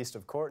southeast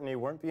of Courtenay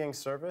weren't being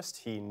serviced,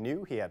 he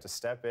knew he had to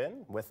step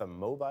in with a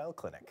mobile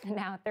clinic.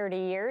 Now, 30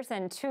 years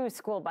and 2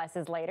 school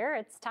buses later,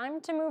 it's time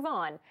to move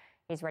on.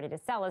 He's ready to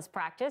sell his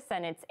practice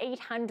and its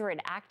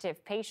 800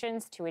 active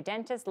patients to a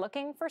dentist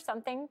looking for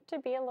something to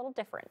be a little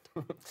different.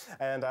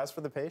 And as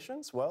for the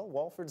patients, well,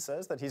 Walford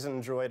says that he's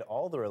enjoyed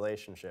all the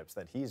relationships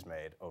that he's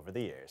made over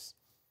the years.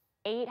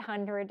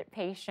 800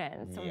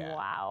 patients. Yeah,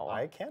 wow.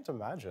 I can't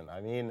imagine.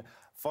 I mean,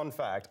 fun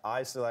fact,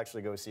 I still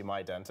actually go see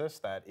my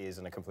dentist that is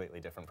in a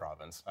completely different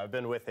province. I've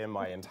been with him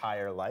my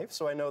entire life,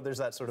 so I know there's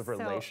that sort of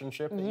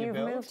relationship that you build.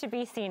 You've moved to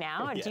BC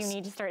now. Yes. Do you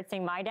need to start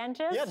seeing my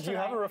dentist? Yeah, do you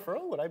have a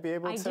referral? Would I be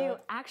able to? I do.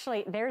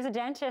 Actually, there's a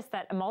dentist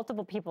that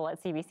multiple people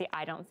at CBC,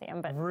 I don't see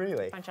him, but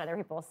really? a bunch of other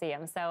people see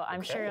him. So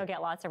I'm sure you'll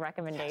get lots of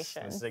recommendations.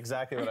 Yes, this is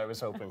exactly what I was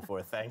hoping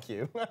for. Thank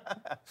you.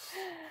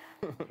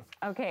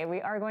 Okay, we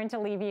are going to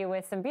leave you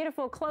with some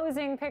beautiful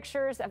closing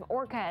pictures of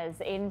orcas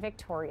in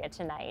Victoria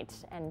tonight.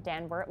 And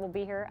Dan Burt will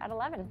be here at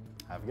 11.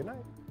 Have a good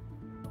night.